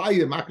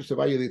 Havaya makash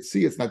havaya. Let's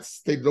see, it's not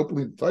stated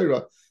openly in the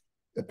Torah.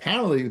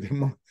 Apparently,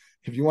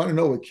 if you want to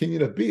know what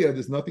kinyan of bia,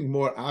 there's nothing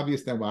more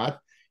obvious than what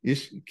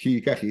ish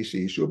ki kach isha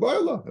isha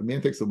ubala. A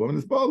man takes a woman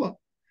as bala.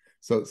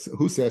 So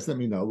who says that?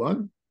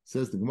 Minalan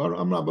says the Gemara.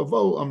 Amra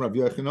bavo, Amra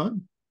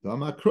Yochanan. The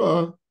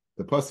Amakra.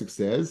 The pasuk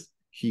says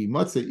He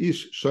matze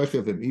ish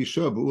shochev im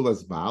isha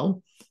b'ulas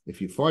baal. If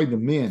you find a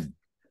man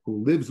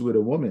who lives with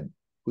a woman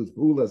who's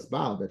b'ulas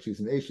baal, that she's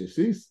an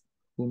eshesis,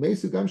 who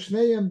meisugam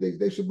shneim,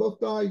 they should both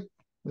die.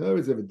 In other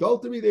words, if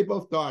adultery, they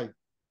both die.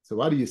 So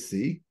what do you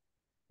see?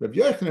 Rabbi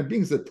Yochanan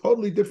brings a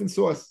totally different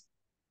source.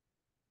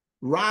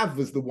 Rav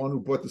is the one who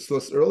brought the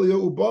source earlier,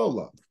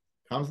 Ubala.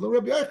 Comes the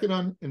Rabbi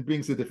Yochanan and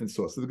brings a different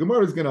source. So the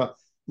Gemara is going to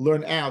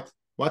learn out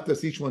what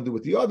does each one do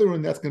with the other,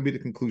 and that's going to be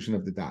the conclusion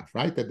of the daf,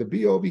 right? That the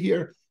B over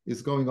here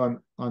is going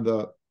on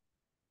the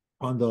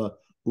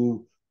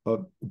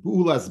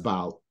Bu'ulas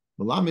Baal.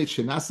 Malamed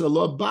Shenasa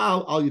Lo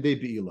Baal Al Yedei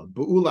Be'ila.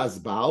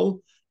 Bu'ulas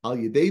Baal Al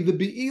Yedei the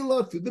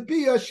Be'ila, through the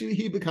Bia,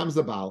 he becomes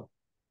a Baal.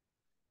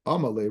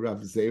 Amale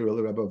Rav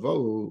Zera Rabbi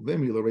Vo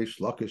Lemi L'Reish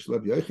Lakish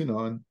Rabbi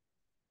Yochanan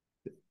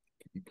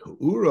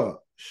Kaura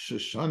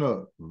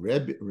Shoshana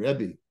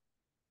Rebbe.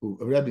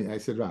 I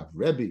said Rav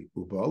Rebbe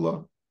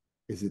Ubala.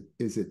 Is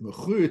it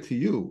mechur to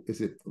you? Is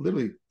it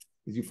literally?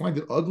 Did you find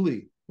it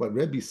ugly what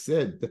Rebbe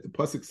said that the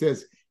pasuk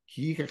says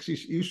Ki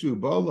chakshish ishu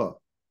bala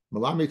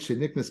malamet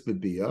sheniknas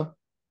bebia?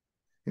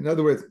 In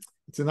other words,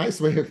 it's a nice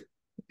way of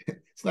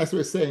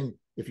saying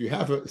if you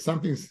have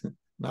something's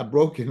not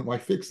broken, why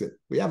fix it?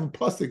 We have a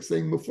pasuk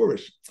saying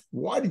mefurish.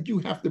 Why did you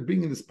have to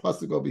bring in this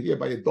pasuk over here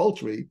by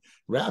adultery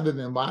rather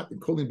than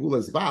calling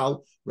bulas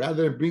val,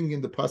 rather than bringing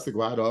in the pasuk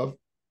out of?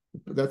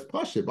 That's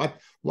pasuk.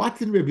 What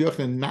did Rabbi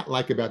Yochanan not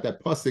like about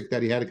that pasuk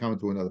that he had to come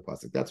into another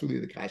pasuk? That's really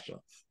the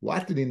kasha.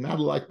 What did he not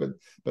like? But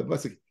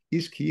pasuk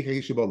ish ki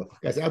yishabola.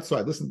 Guys,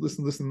 outside, listen what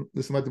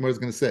the Gemara is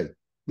going to say.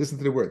 Listen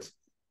to the words.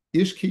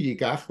 Ish ki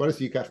yikach. What does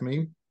yikach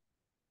mean?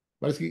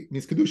 What does it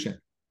means? Kidushin.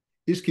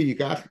 Ish ki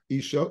yikach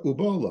isha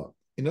ubola.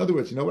 In other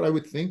words, you know what I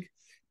would think?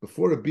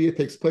 Before a bia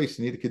takes place,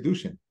 you need a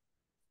Kidushin.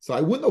 So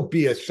I wouldn't know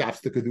bia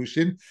shops the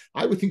Kidushin.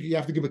 I would think you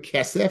have to give a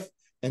kesef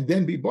and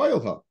then be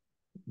boiled her.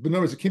 But in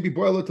other words, it can't be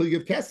boiled until you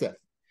give kesef.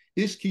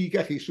 Ish ki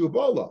yikach ishu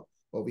bola.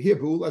 Over here,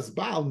 B'ulas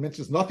Baal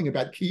mentions nothing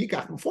about ki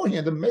yikach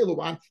beforehand. The Melo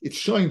one, it's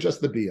showing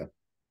just the bia.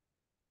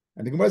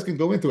 And the Gemara can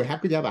go into it. How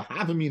could you have a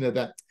havamina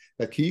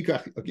that ki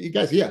yikach? Okay, you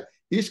guys, here,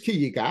 ish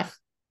ki yikach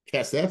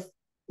kesef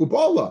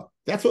ubola.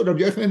 That's what Rabbi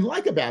Yochanan didn't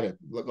like about it,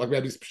 like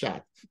Rabbi's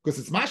pshat, because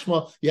it's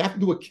mashma. You have to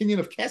do a kinyan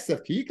of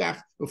kesef ki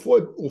yikach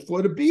before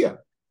the bia.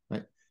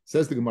 Right?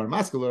 Says the Gemara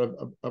Maskala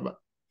of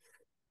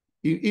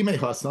Imei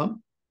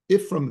Hasam.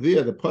 If from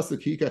there the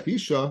pasuk ki yikach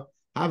isha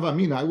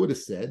havamina, I would have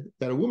said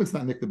that a woman's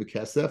not nikta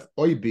b'kesef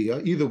or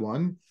bia, either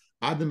one.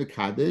 Adam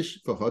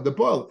mekadesh for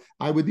hadabal.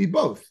 I would need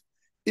both.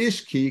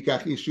 Ish ki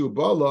yikach ishu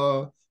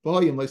bala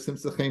v'hoyim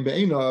leisim sechem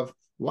be'enav.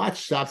 What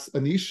stops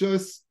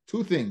anishas?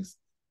 Two things.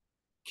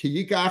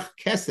 Ki yikach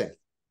kesef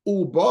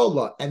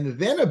ubala, and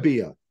then a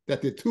bia,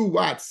 that the two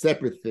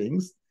separate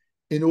things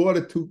in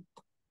order to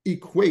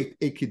equate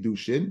a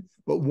kiddushin,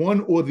 but one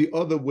or the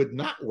other would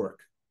not work.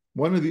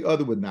 One or the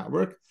other would not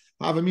work.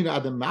 Havamina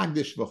adam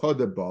magdish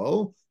v'choda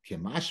bal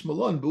kemash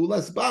malon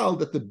bu'ulas bal,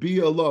 that the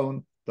bia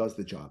alone does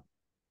the job.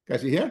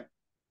 Guys, you hear?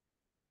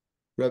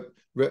 Rabbi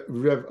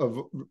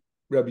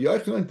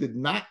Yochanan did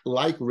not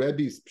like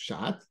Rebbe's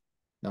pshat.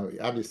 Now,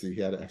 obviously,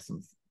 he had to have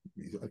some.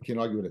 I can't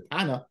argue with a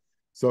Tana.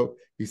 So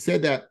he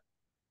said that.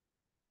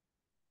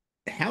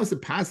 How is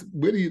it possible?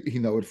 Where do he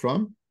know it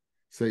from?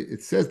 So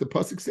it says the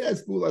pasuk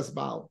says bulas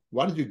bal.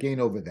 What did you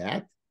gain over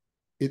that?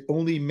 It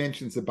only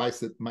mentions the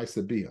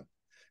ma'aseh.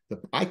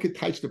 I could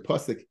touch the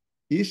pasuk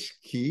ish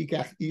ki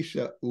yikach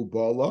isha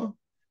ubala.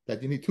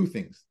 That you need two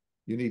things.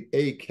 You need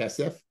a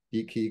kesef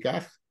ki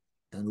yikach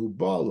and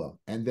ubala,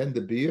 and then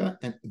the bia,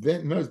 and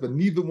then but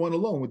neither one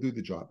alone would do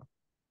the job.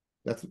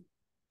 That's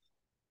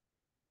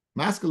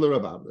Maskala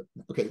about it.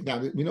 Okay, now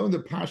we know in the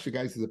Pasha,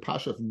 guys, is a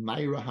Pasha of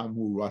Naira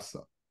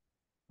Hamurasa,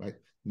 right?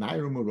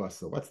 Naira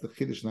Murasa. What's the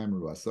Kiddush Naira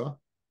Murasa?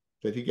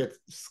 That you get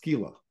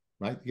skila,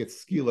 right? You get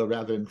skila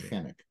rather than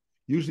chenek.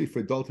 Usually for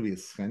adultery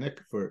it's chenek.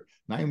 For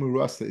Naira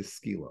Murasa is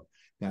skila.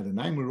 Now the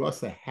Naira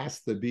Murasa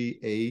has to be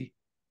a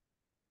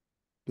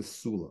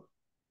besula.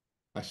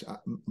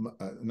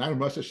 Naira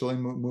Murasa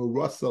shalim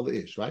Murasa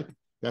leish, right?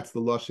 That's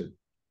the lashon.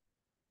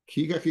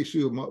 Kiga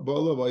kishu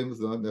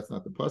bola. That's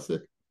not the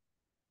pasuk.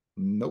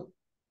 Nope.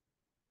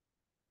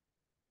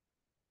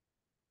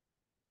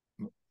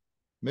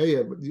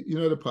 Meya, you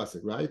know the pasuk,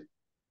 right?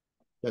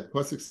 That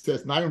pasuk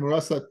says Naira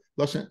Marasa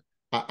Lashon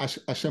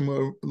Hashem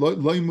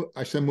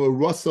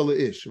Rasa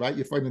Ish, right?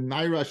 You find the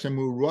Naira Hashem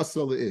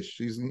Rasa Ish.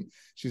 She's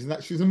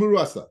a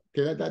Murasa.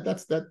 Okay,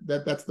 that's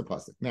the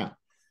pasuk. Now,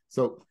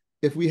 so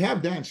if we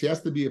have that, she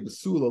has to be a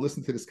Basula.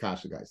 Listen to this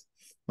kasha, guys.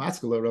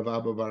 Maskala Rav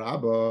Abba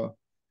Varabba.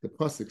 The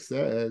pasuk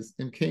says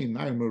in Cain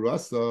Naira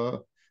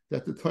Marasa,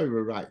 that the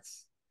Torah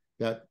writes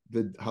that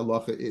the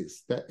halacha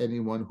is that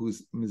anyone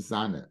who's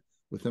mizana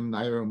with him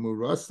naira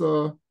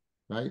murasa,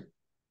 right?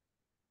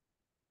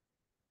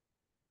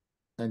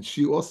 And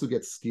she also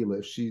gets skila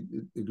if she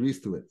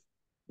agrees to it.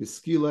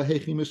 Skila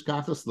heichi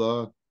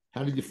mishkachasla.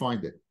 How did you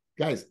find it,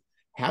 guys?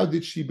 How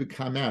did she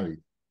become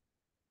married?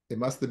 It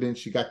must have been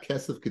she got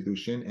kesef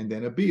kedushin and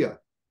then a bia.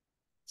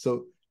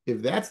 So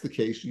if that's the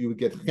case, you would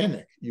get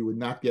chenek. You would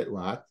not get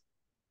what?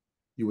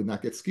 You would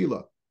not get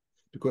skila,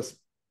 because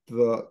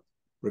the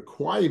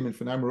requirement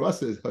for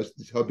Naimurasa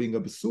is her being a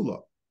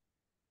basula.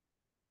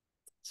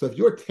 So if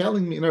you're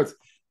telling me, in other words,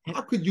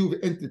 how could you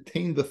have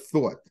entertained the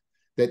thought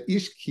that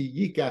ish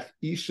ki yikach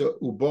isha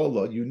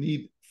ubola, you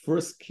need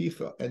first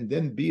kicha and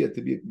then bia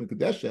to be a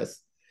mekudeshes,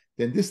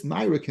 then this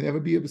naira can never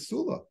be a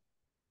basula.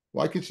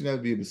 Why can she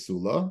never be a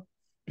basula?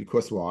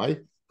 Because why?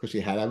 Because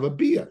she had to have a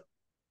bia.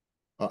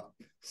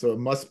 So it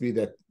must be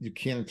that you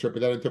can't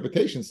interpret that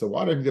interpretation. So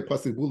why don't the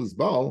pasuk bul is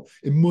bal?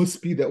 It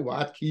must be that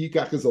what ki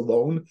yikach is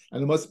alone,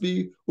 and it must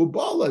be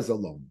ubala is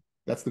alone.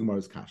 That's the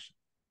Gemara's kasha.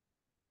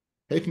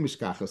 If he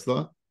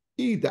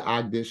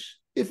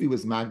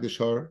was magdish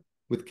her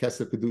with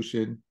kesef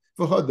kedushin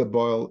for her the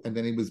boil, and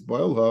then he was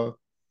boil her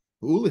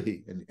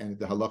ulahi, and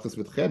the halachas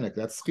with chenek,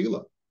 that's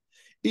schila.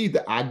 The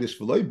agdish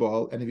v'loy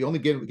boil, and if you only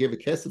gave a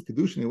kesef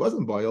kedushin, he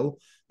wasn't boil,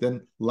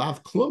 then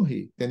lav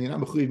klumhi, then you're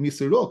not mechuyev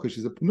misirol because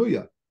she's a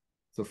penuya.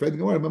 So Fred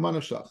Gemara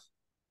b'manav shach.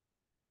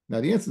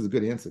 Now the answer is a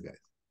good answer, guys.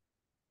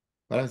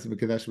 But I don't see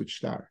mekadesh with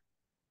shtar.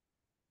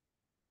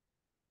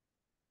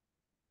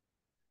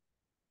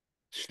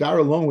 Shtar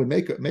alone would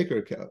make her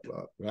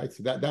right.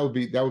 So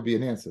that would be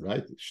an answer,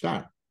 right?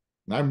 Shtar.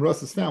 Naim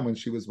Rasa is found when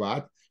she was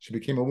what? She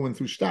became a woman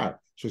through shtar.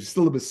 So she's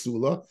still a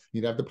basula.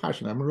 You'd have the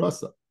passion. Naim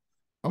Rasa.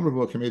 Okay,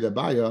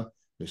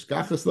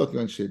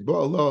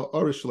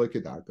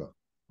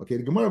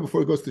 the Gemara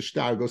before it goes to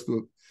shtar goes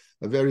to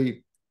a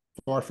very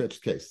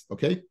far-fetched case.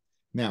 Okay,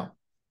 now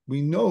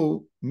we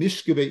know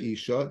mishkeve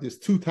isha. There's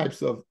two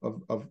types of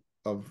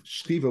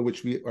shchiva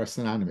which we are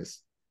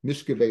synonymous.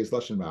 Mishkeve is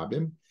lashon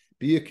rabim.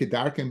 Be a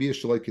kedarka and be a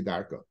shaloi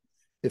kedarka.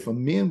 If a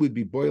man would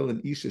be boiled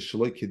in isha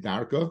shaloi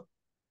kedarka,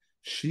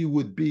 she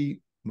would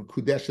be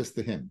mekudeshes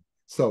to him.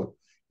 So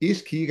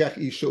ish kiyigach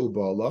isha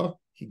ubala,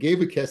 he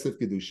gave a kesef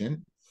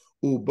kedushin.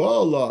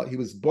 Ubala, he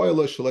was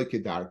boiled shaloi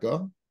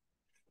kedarka.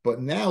 But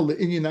now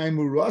le'inyanai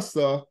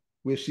murasa,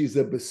 where she's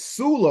a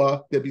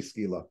basula, there be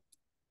skila.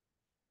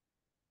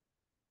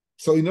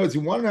 So in other words,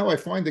 you want to know how I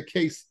find the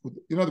case.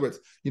 In other words,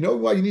 you know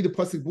why you need a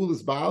pasuk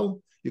bulas baal?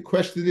 Your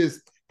question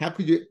is, how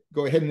could you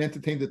go ahead and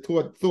entertain the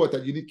thought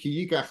that you need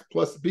kiyikach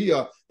plus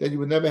bia, then you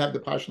would never have the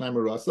Parshanai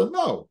Marasa?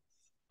 No,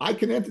 I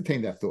can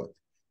entertain that thought.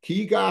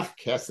 Kiyikach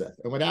kesef,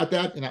 and without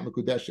that, you're not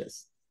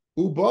mekudeshes.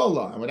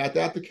 Ubala, and without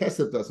that, the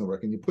kesef doesn't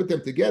work. And you put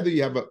them together,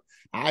 you have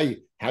how do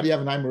you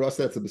have an Marasa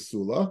that's a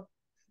basula?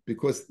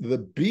 Because the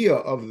bia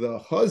of the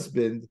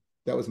husband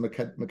that was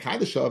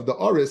Makadisha of the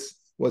Oris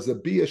was a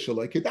bia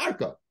shalai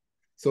kedarka.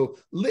 So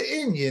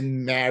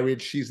le'inyan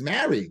marriage, she's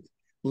married.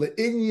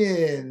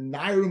 Le'inyan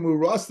nairu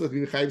murasa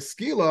v'chayv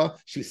skila,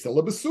 she's still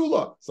a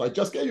basula. So I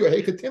just gave you a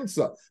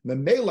heikatimsa.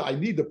 Memela, I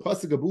need the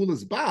pasuk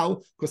abula's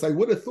baal because I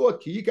would have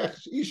thought ki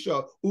yikach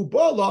isha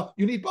ubala.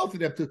 You need both of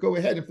them to go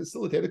ahead and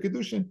facilitate a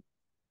kedushin.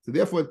 So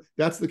therefore,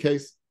 that's the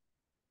case.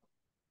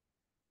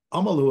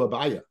 Amalu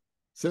Abaya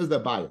says the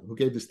Abaya who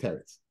gave this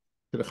teretz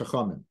to the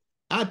Chachamim.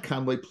 Ad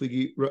kan loy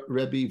pligi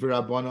Rabbi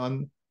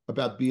v'Rabbanan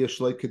about bia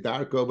shloi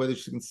kedarka, whether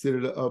she's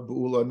considered a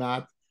bu'ula or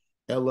not.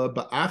 Ella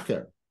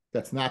ba'acher,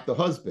 that's not the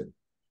husband.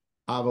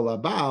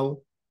 Aval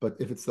abal, but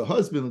if it's the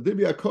husband,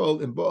 l'dibya kol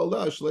in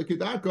ba'ala shloi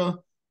kedarka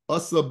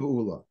asa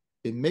bu'ula.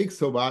 It makes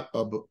her what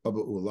a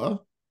bu'ula,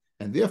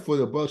 and therefore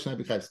the ba'al shnai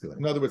b'chayv skila.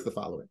 In other words, the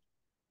following: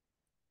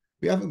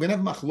 we're going to have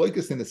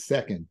machloikas in a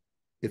second.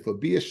 If a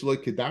bia shloi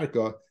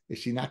kedarka, is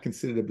she not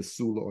considered a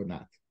basula or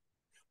not?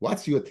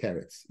 What's your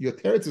teretz? Your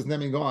teretz is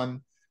naming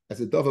on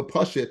as a dava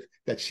pashit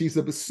that she's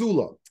a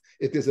basula.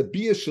 If there's a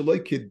bia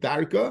shaloi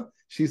kedarka,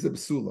 she's a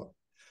basula.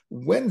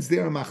 When's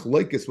there a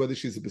machloikis whether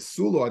she's a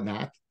basula or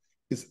not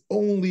is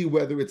only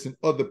whether it's an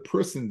other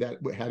person that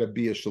had a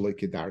bia shaloi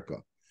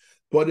kedarka.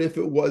 But if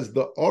it was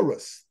the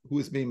oros who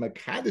is being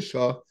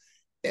makadisha,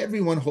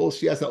 everyone holds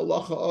she has a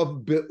halacha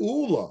of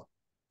beula.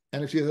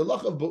 And if she has a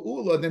halacha of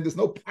beula, then there's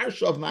no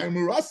parsha of nair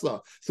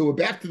murasa. So we're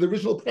back to the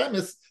original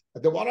premise.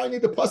 Then why do I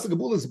need the pasuk of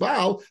Bula's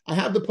Baal? I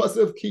have the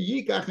pasuk of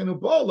Kiyikach and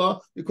Ubala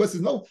because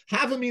there's no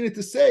havamina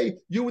to say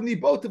you would need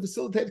both to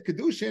facilitate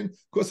Kidushin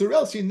because or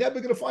else you're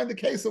never going to find the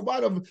case of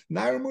what? Of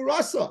Naira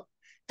Murasa.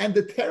 And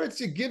the teretz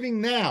you're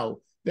giving now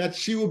that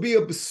she will be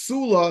a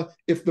basula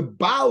if the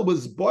Baal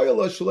was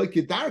boila shaloi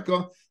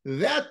kedarka,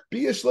 that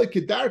be a shaloi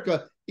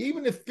kedarka,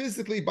 even if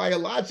physically,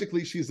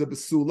 biologically, she's a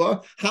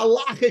basula,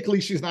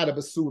 halachically, she's not a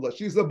basula.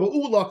 She's a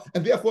ba'ula,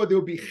 and therefore there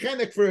will be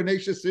chenek for a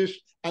neshesish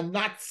and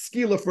not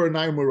skila for a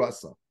naim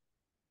murasa.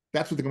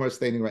 That's what the Gemara is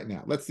stating right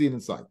now. Let's see it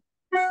inside.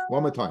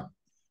 One more time.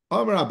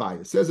 Amar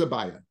Abaya, says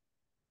Abaya,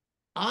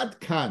 Ad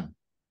kan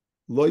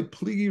loy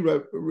pligi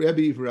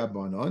Rabbi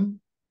v'Rabbanon,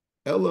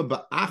 ela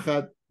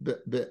ba'achad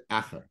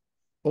be'achar.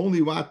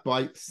 Only what?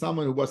 By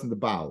someone who wasn't the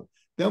Baal.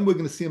 Then we're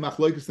going to see a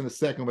machloikus in a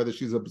second, whether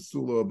she's a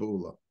basula or a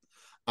ba'ula.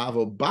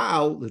 Avo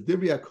Baal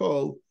l'dibri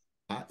akol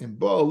in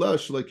ba'ala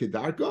shloi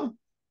kedarka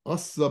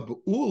asa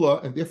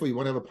ba'ula, and therefore you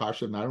won't have a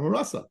parsha of narim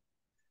rasa.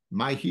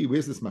 Ma'hi,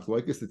 where's this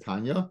machloikus? The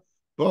Tanya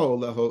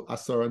ba'aleho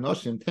asara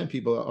noshim, 10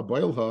 people are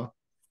boil her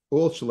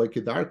all shloi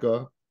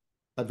kedarka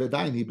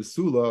avedaini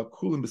basula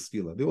kulim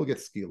beskila. They all get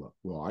skila.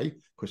 Why?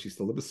 Because she's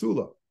still a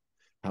basula.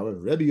 However,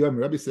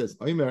 Rabbi says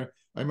Omer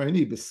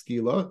ni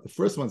beskila. The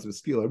first one's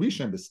beskila,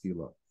 Rishon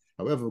beskila.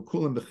 However,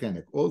 kulam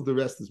bechenek. All the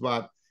rest is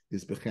what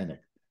is bechenek.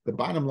 The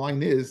bottom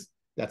line is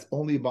that's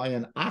only by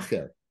an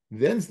acher.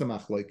 Then's the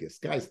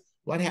machloikis. Guys,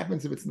 what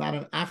happens if it's not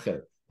an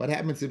acher? What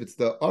happens if it's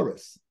the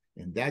oris?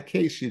 In that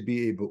case, should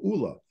be a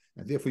be'ula,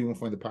 and therefore you won't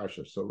find the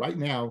parsha. So right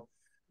now,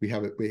 we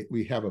have a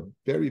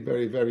very,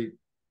 very, very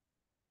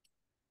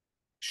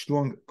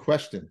strong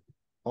question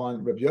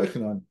on Rabbi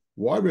Yochanan.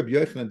 Why, Rabbi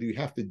Yochanan, do you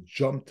have to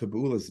jump to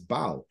be'ula's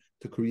baal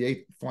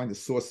to find a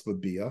source for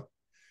bia?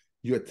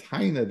 You're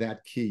taina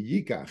that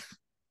ki yikach,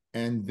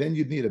 and then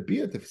you'd need a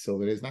bia to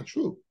facilitate. It's not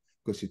true,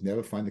 because you'd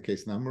never find the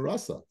case in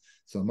Amarasa.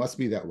 So it must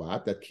be that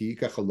ki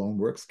yikach alone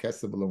works,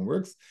 kesef alone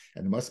works,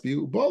 and it must be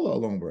ubala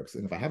alone works.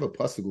 And if I have a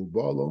pasuk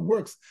ubala alone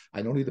works,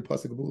 I don't need the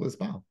pasuk be'ula's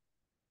baal.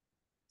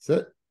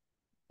 That's it.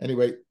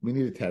 Anyway, we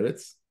need a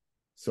teretz.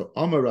 So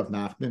Amar Rav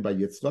Nachman by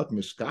Yitzchak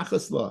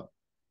mishkachas la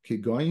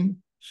kigoin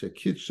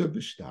shekitsha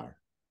b'shtar.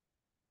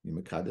 You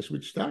mekadesh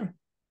with shtar.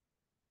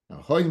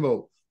 Now,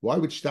 hoimo, why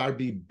would shtar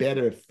be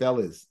better,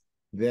 fellas,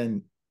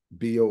 than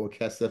bio or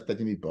kesef that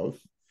you need both?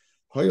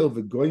 Hoyel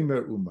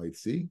v'goimer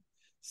u'maitzi,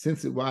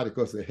 since it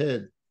goes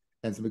ahead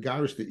and it's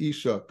megarish the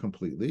isha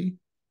completely.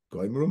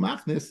 Goimer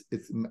u'machnis,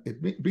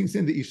 it brings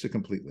in the isha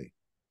completely.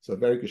 So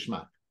very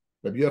geschmack.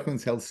 Rabbi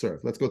Yochanan's held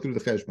serve. Let's go through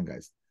the cheshbon,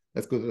 guys.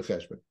 Let's go to the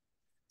cheshbon.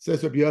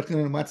 Says Rabbi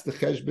Yochanan, what's the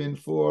cheshbon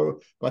for?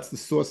 What's the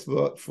source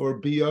for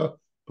bia?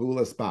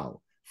 Be'ula's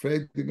baal.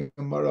 Fred the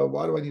Gemara,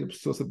 why do I need a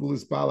source of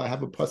be'ula's baal? I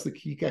have a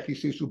pasuk hikach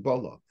yisheshu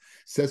bala.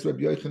 Says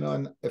Rabbi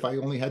Yochanan, if I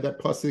only had that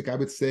pasuk, I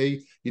would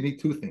say you need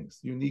two things.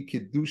 You need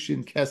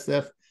Kidushin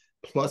kesef,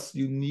 plus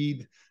you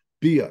need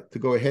bia to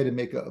go ahead and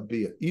make a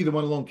bia. Either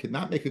one alone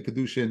cannot make a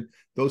Kidushin.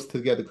 Those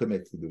together could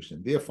make a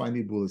Kidushin. Therefore, I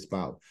need be'ula's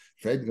baal.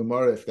 Fred the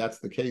Gemara, if that's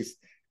the case,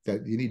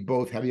 that you need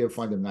both, how do you ever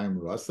find them nine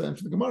rasa? And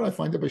for the Gemara, I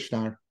find it by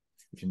shtar.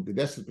 If you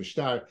Mekadesh is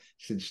b'shtar,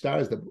 since shtar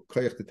is the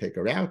koyach to take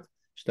her out,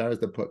 shtar is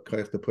the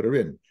koyach to put her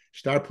in.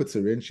 Shtar puts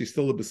her in, she's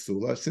still a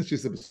basula. Since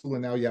she's a basula,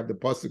 now you have the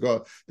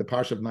pasuk, the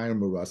parsha of Nair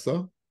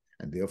Marasa,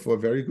 and therefore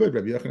very good.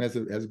 Rabbi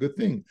Yochanan has a good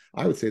thing.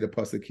 I would say the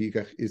pasuk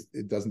hikach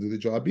it doesn't do the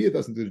job. It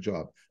doesn't do the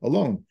job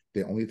alone.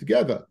 They're only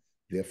together.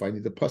 Therefore, I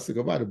need the pasuk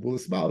of what a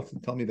bulis mouth to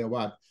tell me that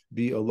what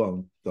be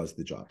alone does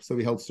the job. So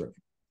we held serve.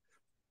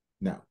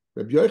 Now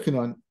Rabbi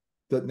Yochanan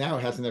that now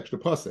has an extra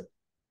pasuk.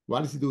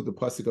 Why does he do with the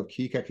pasuk of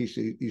kikach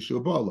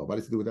ishu ba'ala? Why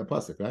does he do with that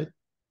pasuk, right?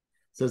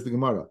 Says the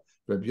Gemara,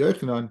 Rabbi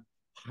Yochanan,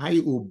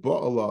 hayu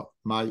ba'ala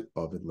my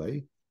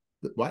ovidle.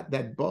 What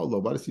that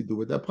ba'ala? What does he do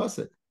with that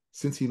pasuk?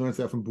 Since he learns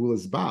that from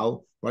Bula's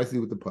Baal, why does he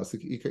do with the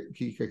pasuk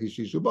kikach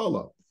ishu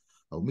ba'ala?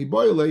 Mi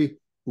ba'ale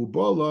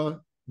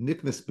ubala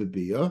niknas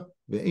bebia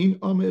ve'ein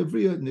ame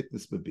evriya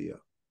niknas bebia.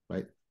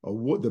 Right?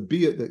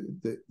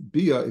 The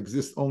bia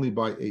exists only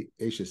by a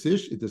ish.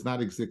 It does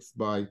not exist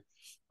by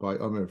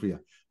Omer Vriya.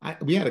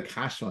 We had a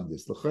kasha on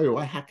this.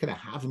 How can a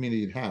half a minute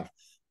you'd have?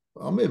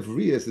 Omer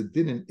Vriya is it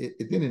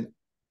didn't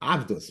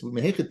avdus. We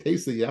make it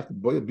taste that you have to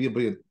boil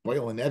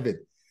an evid.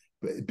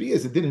 But bia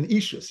is it didn't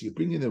ishus. You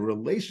bring in a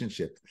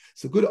relationship.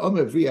 So good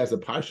Omer Vriya has a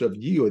parsha of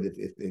yiyud.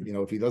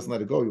 If he doesn't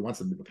let it go, he wants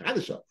to be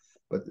kadisha.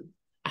 But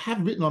I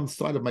have written on the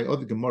side of my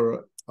other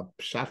Gemara a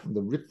shot from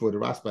the Ritva, the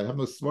Raspa. I have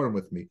no svarim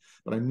with me,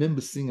 but I remember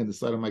seeing on the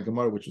side of my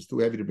Gemara, which was too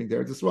heavy to bring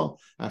teretz as well.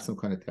 I have some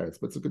kind of teretz,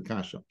 but it's a good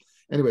kasha.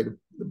 Anyway,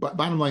 the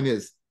bottom line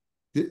is,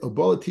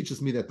 Obola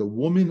teaches me that the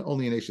woman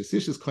only in Eshes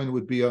Ish is kind of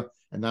would be and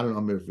not an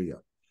Amir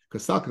Vriya.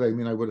 Because I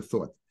would have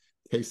thought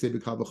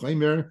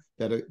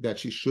that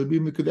she should be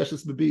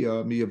Mikudeshes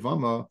B'Bia,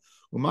 Miyavama,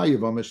 Uma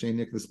Yavama Shein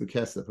Niknas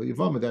B'Kesef.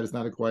 Yavama, that is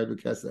not acquired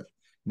B'Kesef.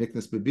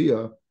 Niknas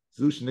B'Bia,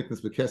 Zush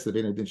Niknas B'Kesef,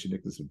 Ein Adin She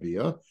Niknas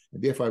B'Bia.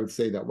 And therefore I would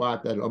say that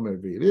that Amir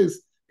Vriya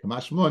is,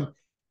 Kamashmon,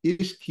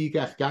 Ish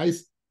Kikach,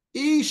 guys,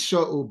 Isha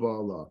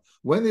ubala.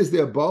 When is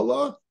there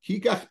bala?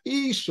 Kikach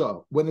Isha.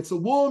 When it's a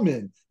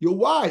woman, your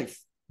wife,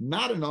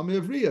 not an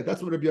Amir Vriya.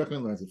 That's what Rabbi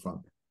Yochanan learns it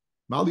from.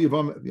 Mali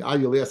Yavam,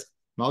 you'll ask,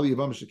 Mali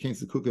Yavam Shekain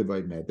Sekukah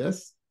by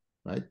Medes,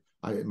 right?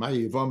 My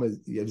Yavam is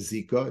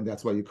Zika, and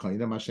that's why you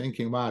kind of Mashen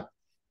King Mat.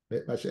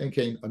 Mashen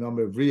King, an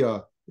Amir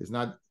Vriya is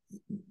not,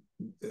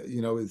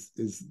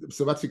 is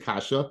so that's the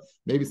kasha.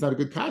 Maybe it's not a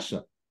good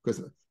kasha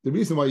because the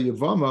reason why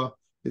Yavama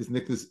is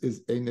Niknas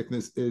is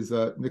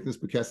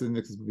Bekesed and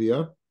Niknas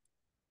B'Via.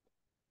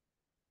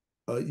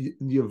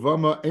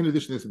 Yavama, in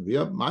addition to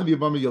this, my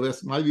Yavama, you'll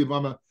ask, my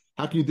Yavama,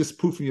 how can you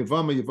disprove from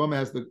Yavama? Yavama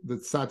has the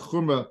Sad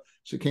Chumra,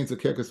 Shekain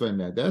Sekekos by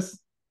Medes.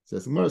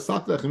 Says, I would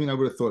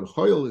have thought,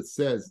 Hoyle, it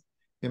says,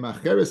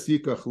 Imacheres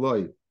Yikach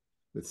Loi.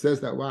 It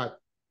says that what?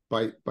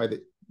 By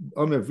the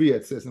Omer Vriya,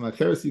 it says,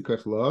 Imacheres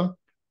Yikach Loi,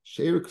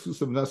 Sheir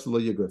Ksusav Nasa Lo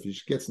Yigra. If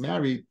she gets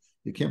married,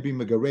 you can't be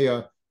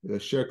Megareya,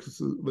 Sheir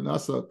Ksusav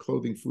Nasa,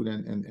 clothing, food,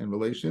 and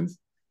relations.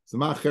 So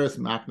Macheres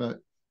Makna,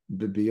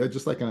 Bibia,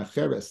 just like an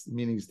acheres,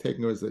 meaning he's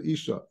taking her as an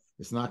isha,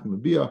 it's not in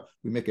Bibia.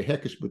 We make a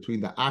hekesh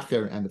between the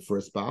acher and the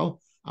first baal.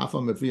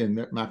 Afam Mavia and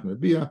Makna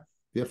Bibia.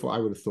 Therefore, I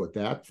would have thought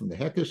that from the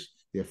hekesh.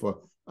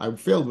 Therefore, I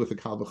failed with the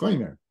kal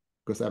v'chomer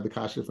because I have the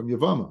kasha from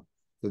Yavama.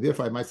 So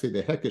therefore, I might say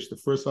the hekesh, the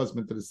first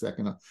husband to the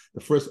second,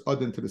 the first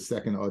adin to the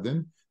second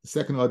adin. The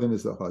second adin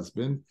is the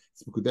husband.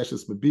 It's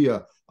mekudeshes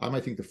mebia. I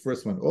might think the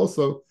first one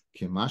also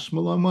kimash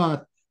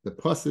malamat, the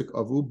pasuk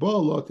of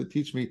ubala to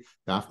teach me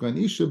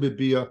dafkan isha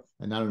bebia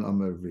and not an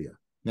amavriya.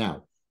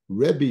 Now,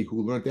 Rabbi,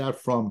 who learned out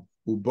from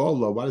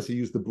ubala, why does he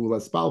use the bula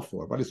spal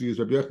for? Why does he use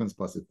Rabbi Yochanan's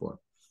pasuk for?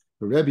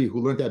 The Rabbi,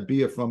 who learned that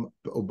bia from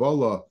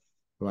ubala,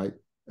 right?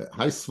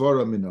 High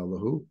svara min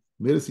Allahu.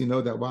 Where does he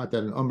know that what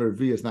that an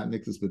amavriya is not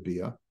niktus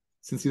bebia?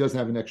 Since he doesn't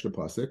have an extra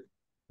pasuk,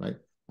 right?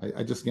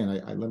 I just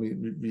again, let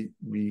me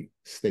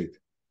restate.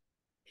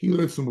 He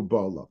learns from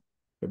Ubala.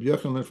 Rabbi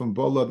Yochanan learned from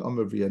Bala and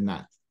Amavriya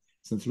not.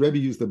 Since Rebbe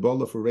used the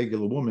Bala for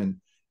regular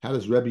woman, how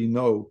does Rebbe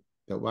know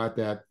that what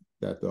that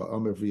the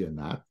Amavriya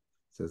not?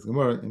 Says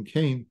Gemara and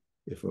Cain.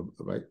 If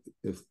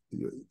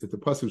the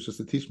pasuk was just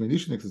to teach me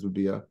Nishnix would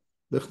be a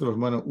lichter of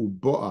mana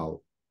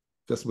uboal,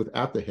 just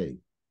without the hay.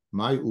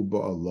 My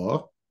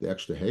uboal, the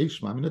extra hay,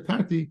 shmami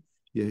natarti.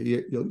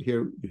 You'll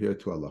hear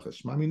two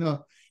halachas.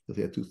 Shmamina, you'll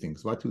hear two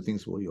things. What two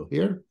things will you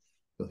hear?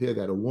 You'll hear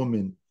that a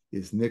woman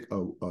is that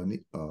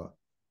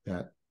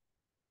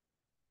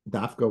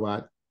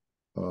dafgawat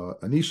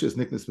anisha is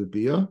niknas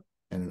v'bia,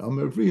 and an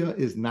amavriya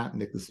is not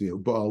niknas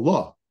v'bia.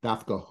 Ba'allah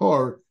dafka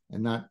her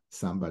and not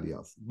somebody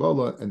else.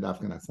 Ba'allah and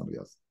dafka not somebody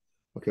else.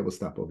 Okay, we'll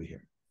stop over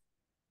here.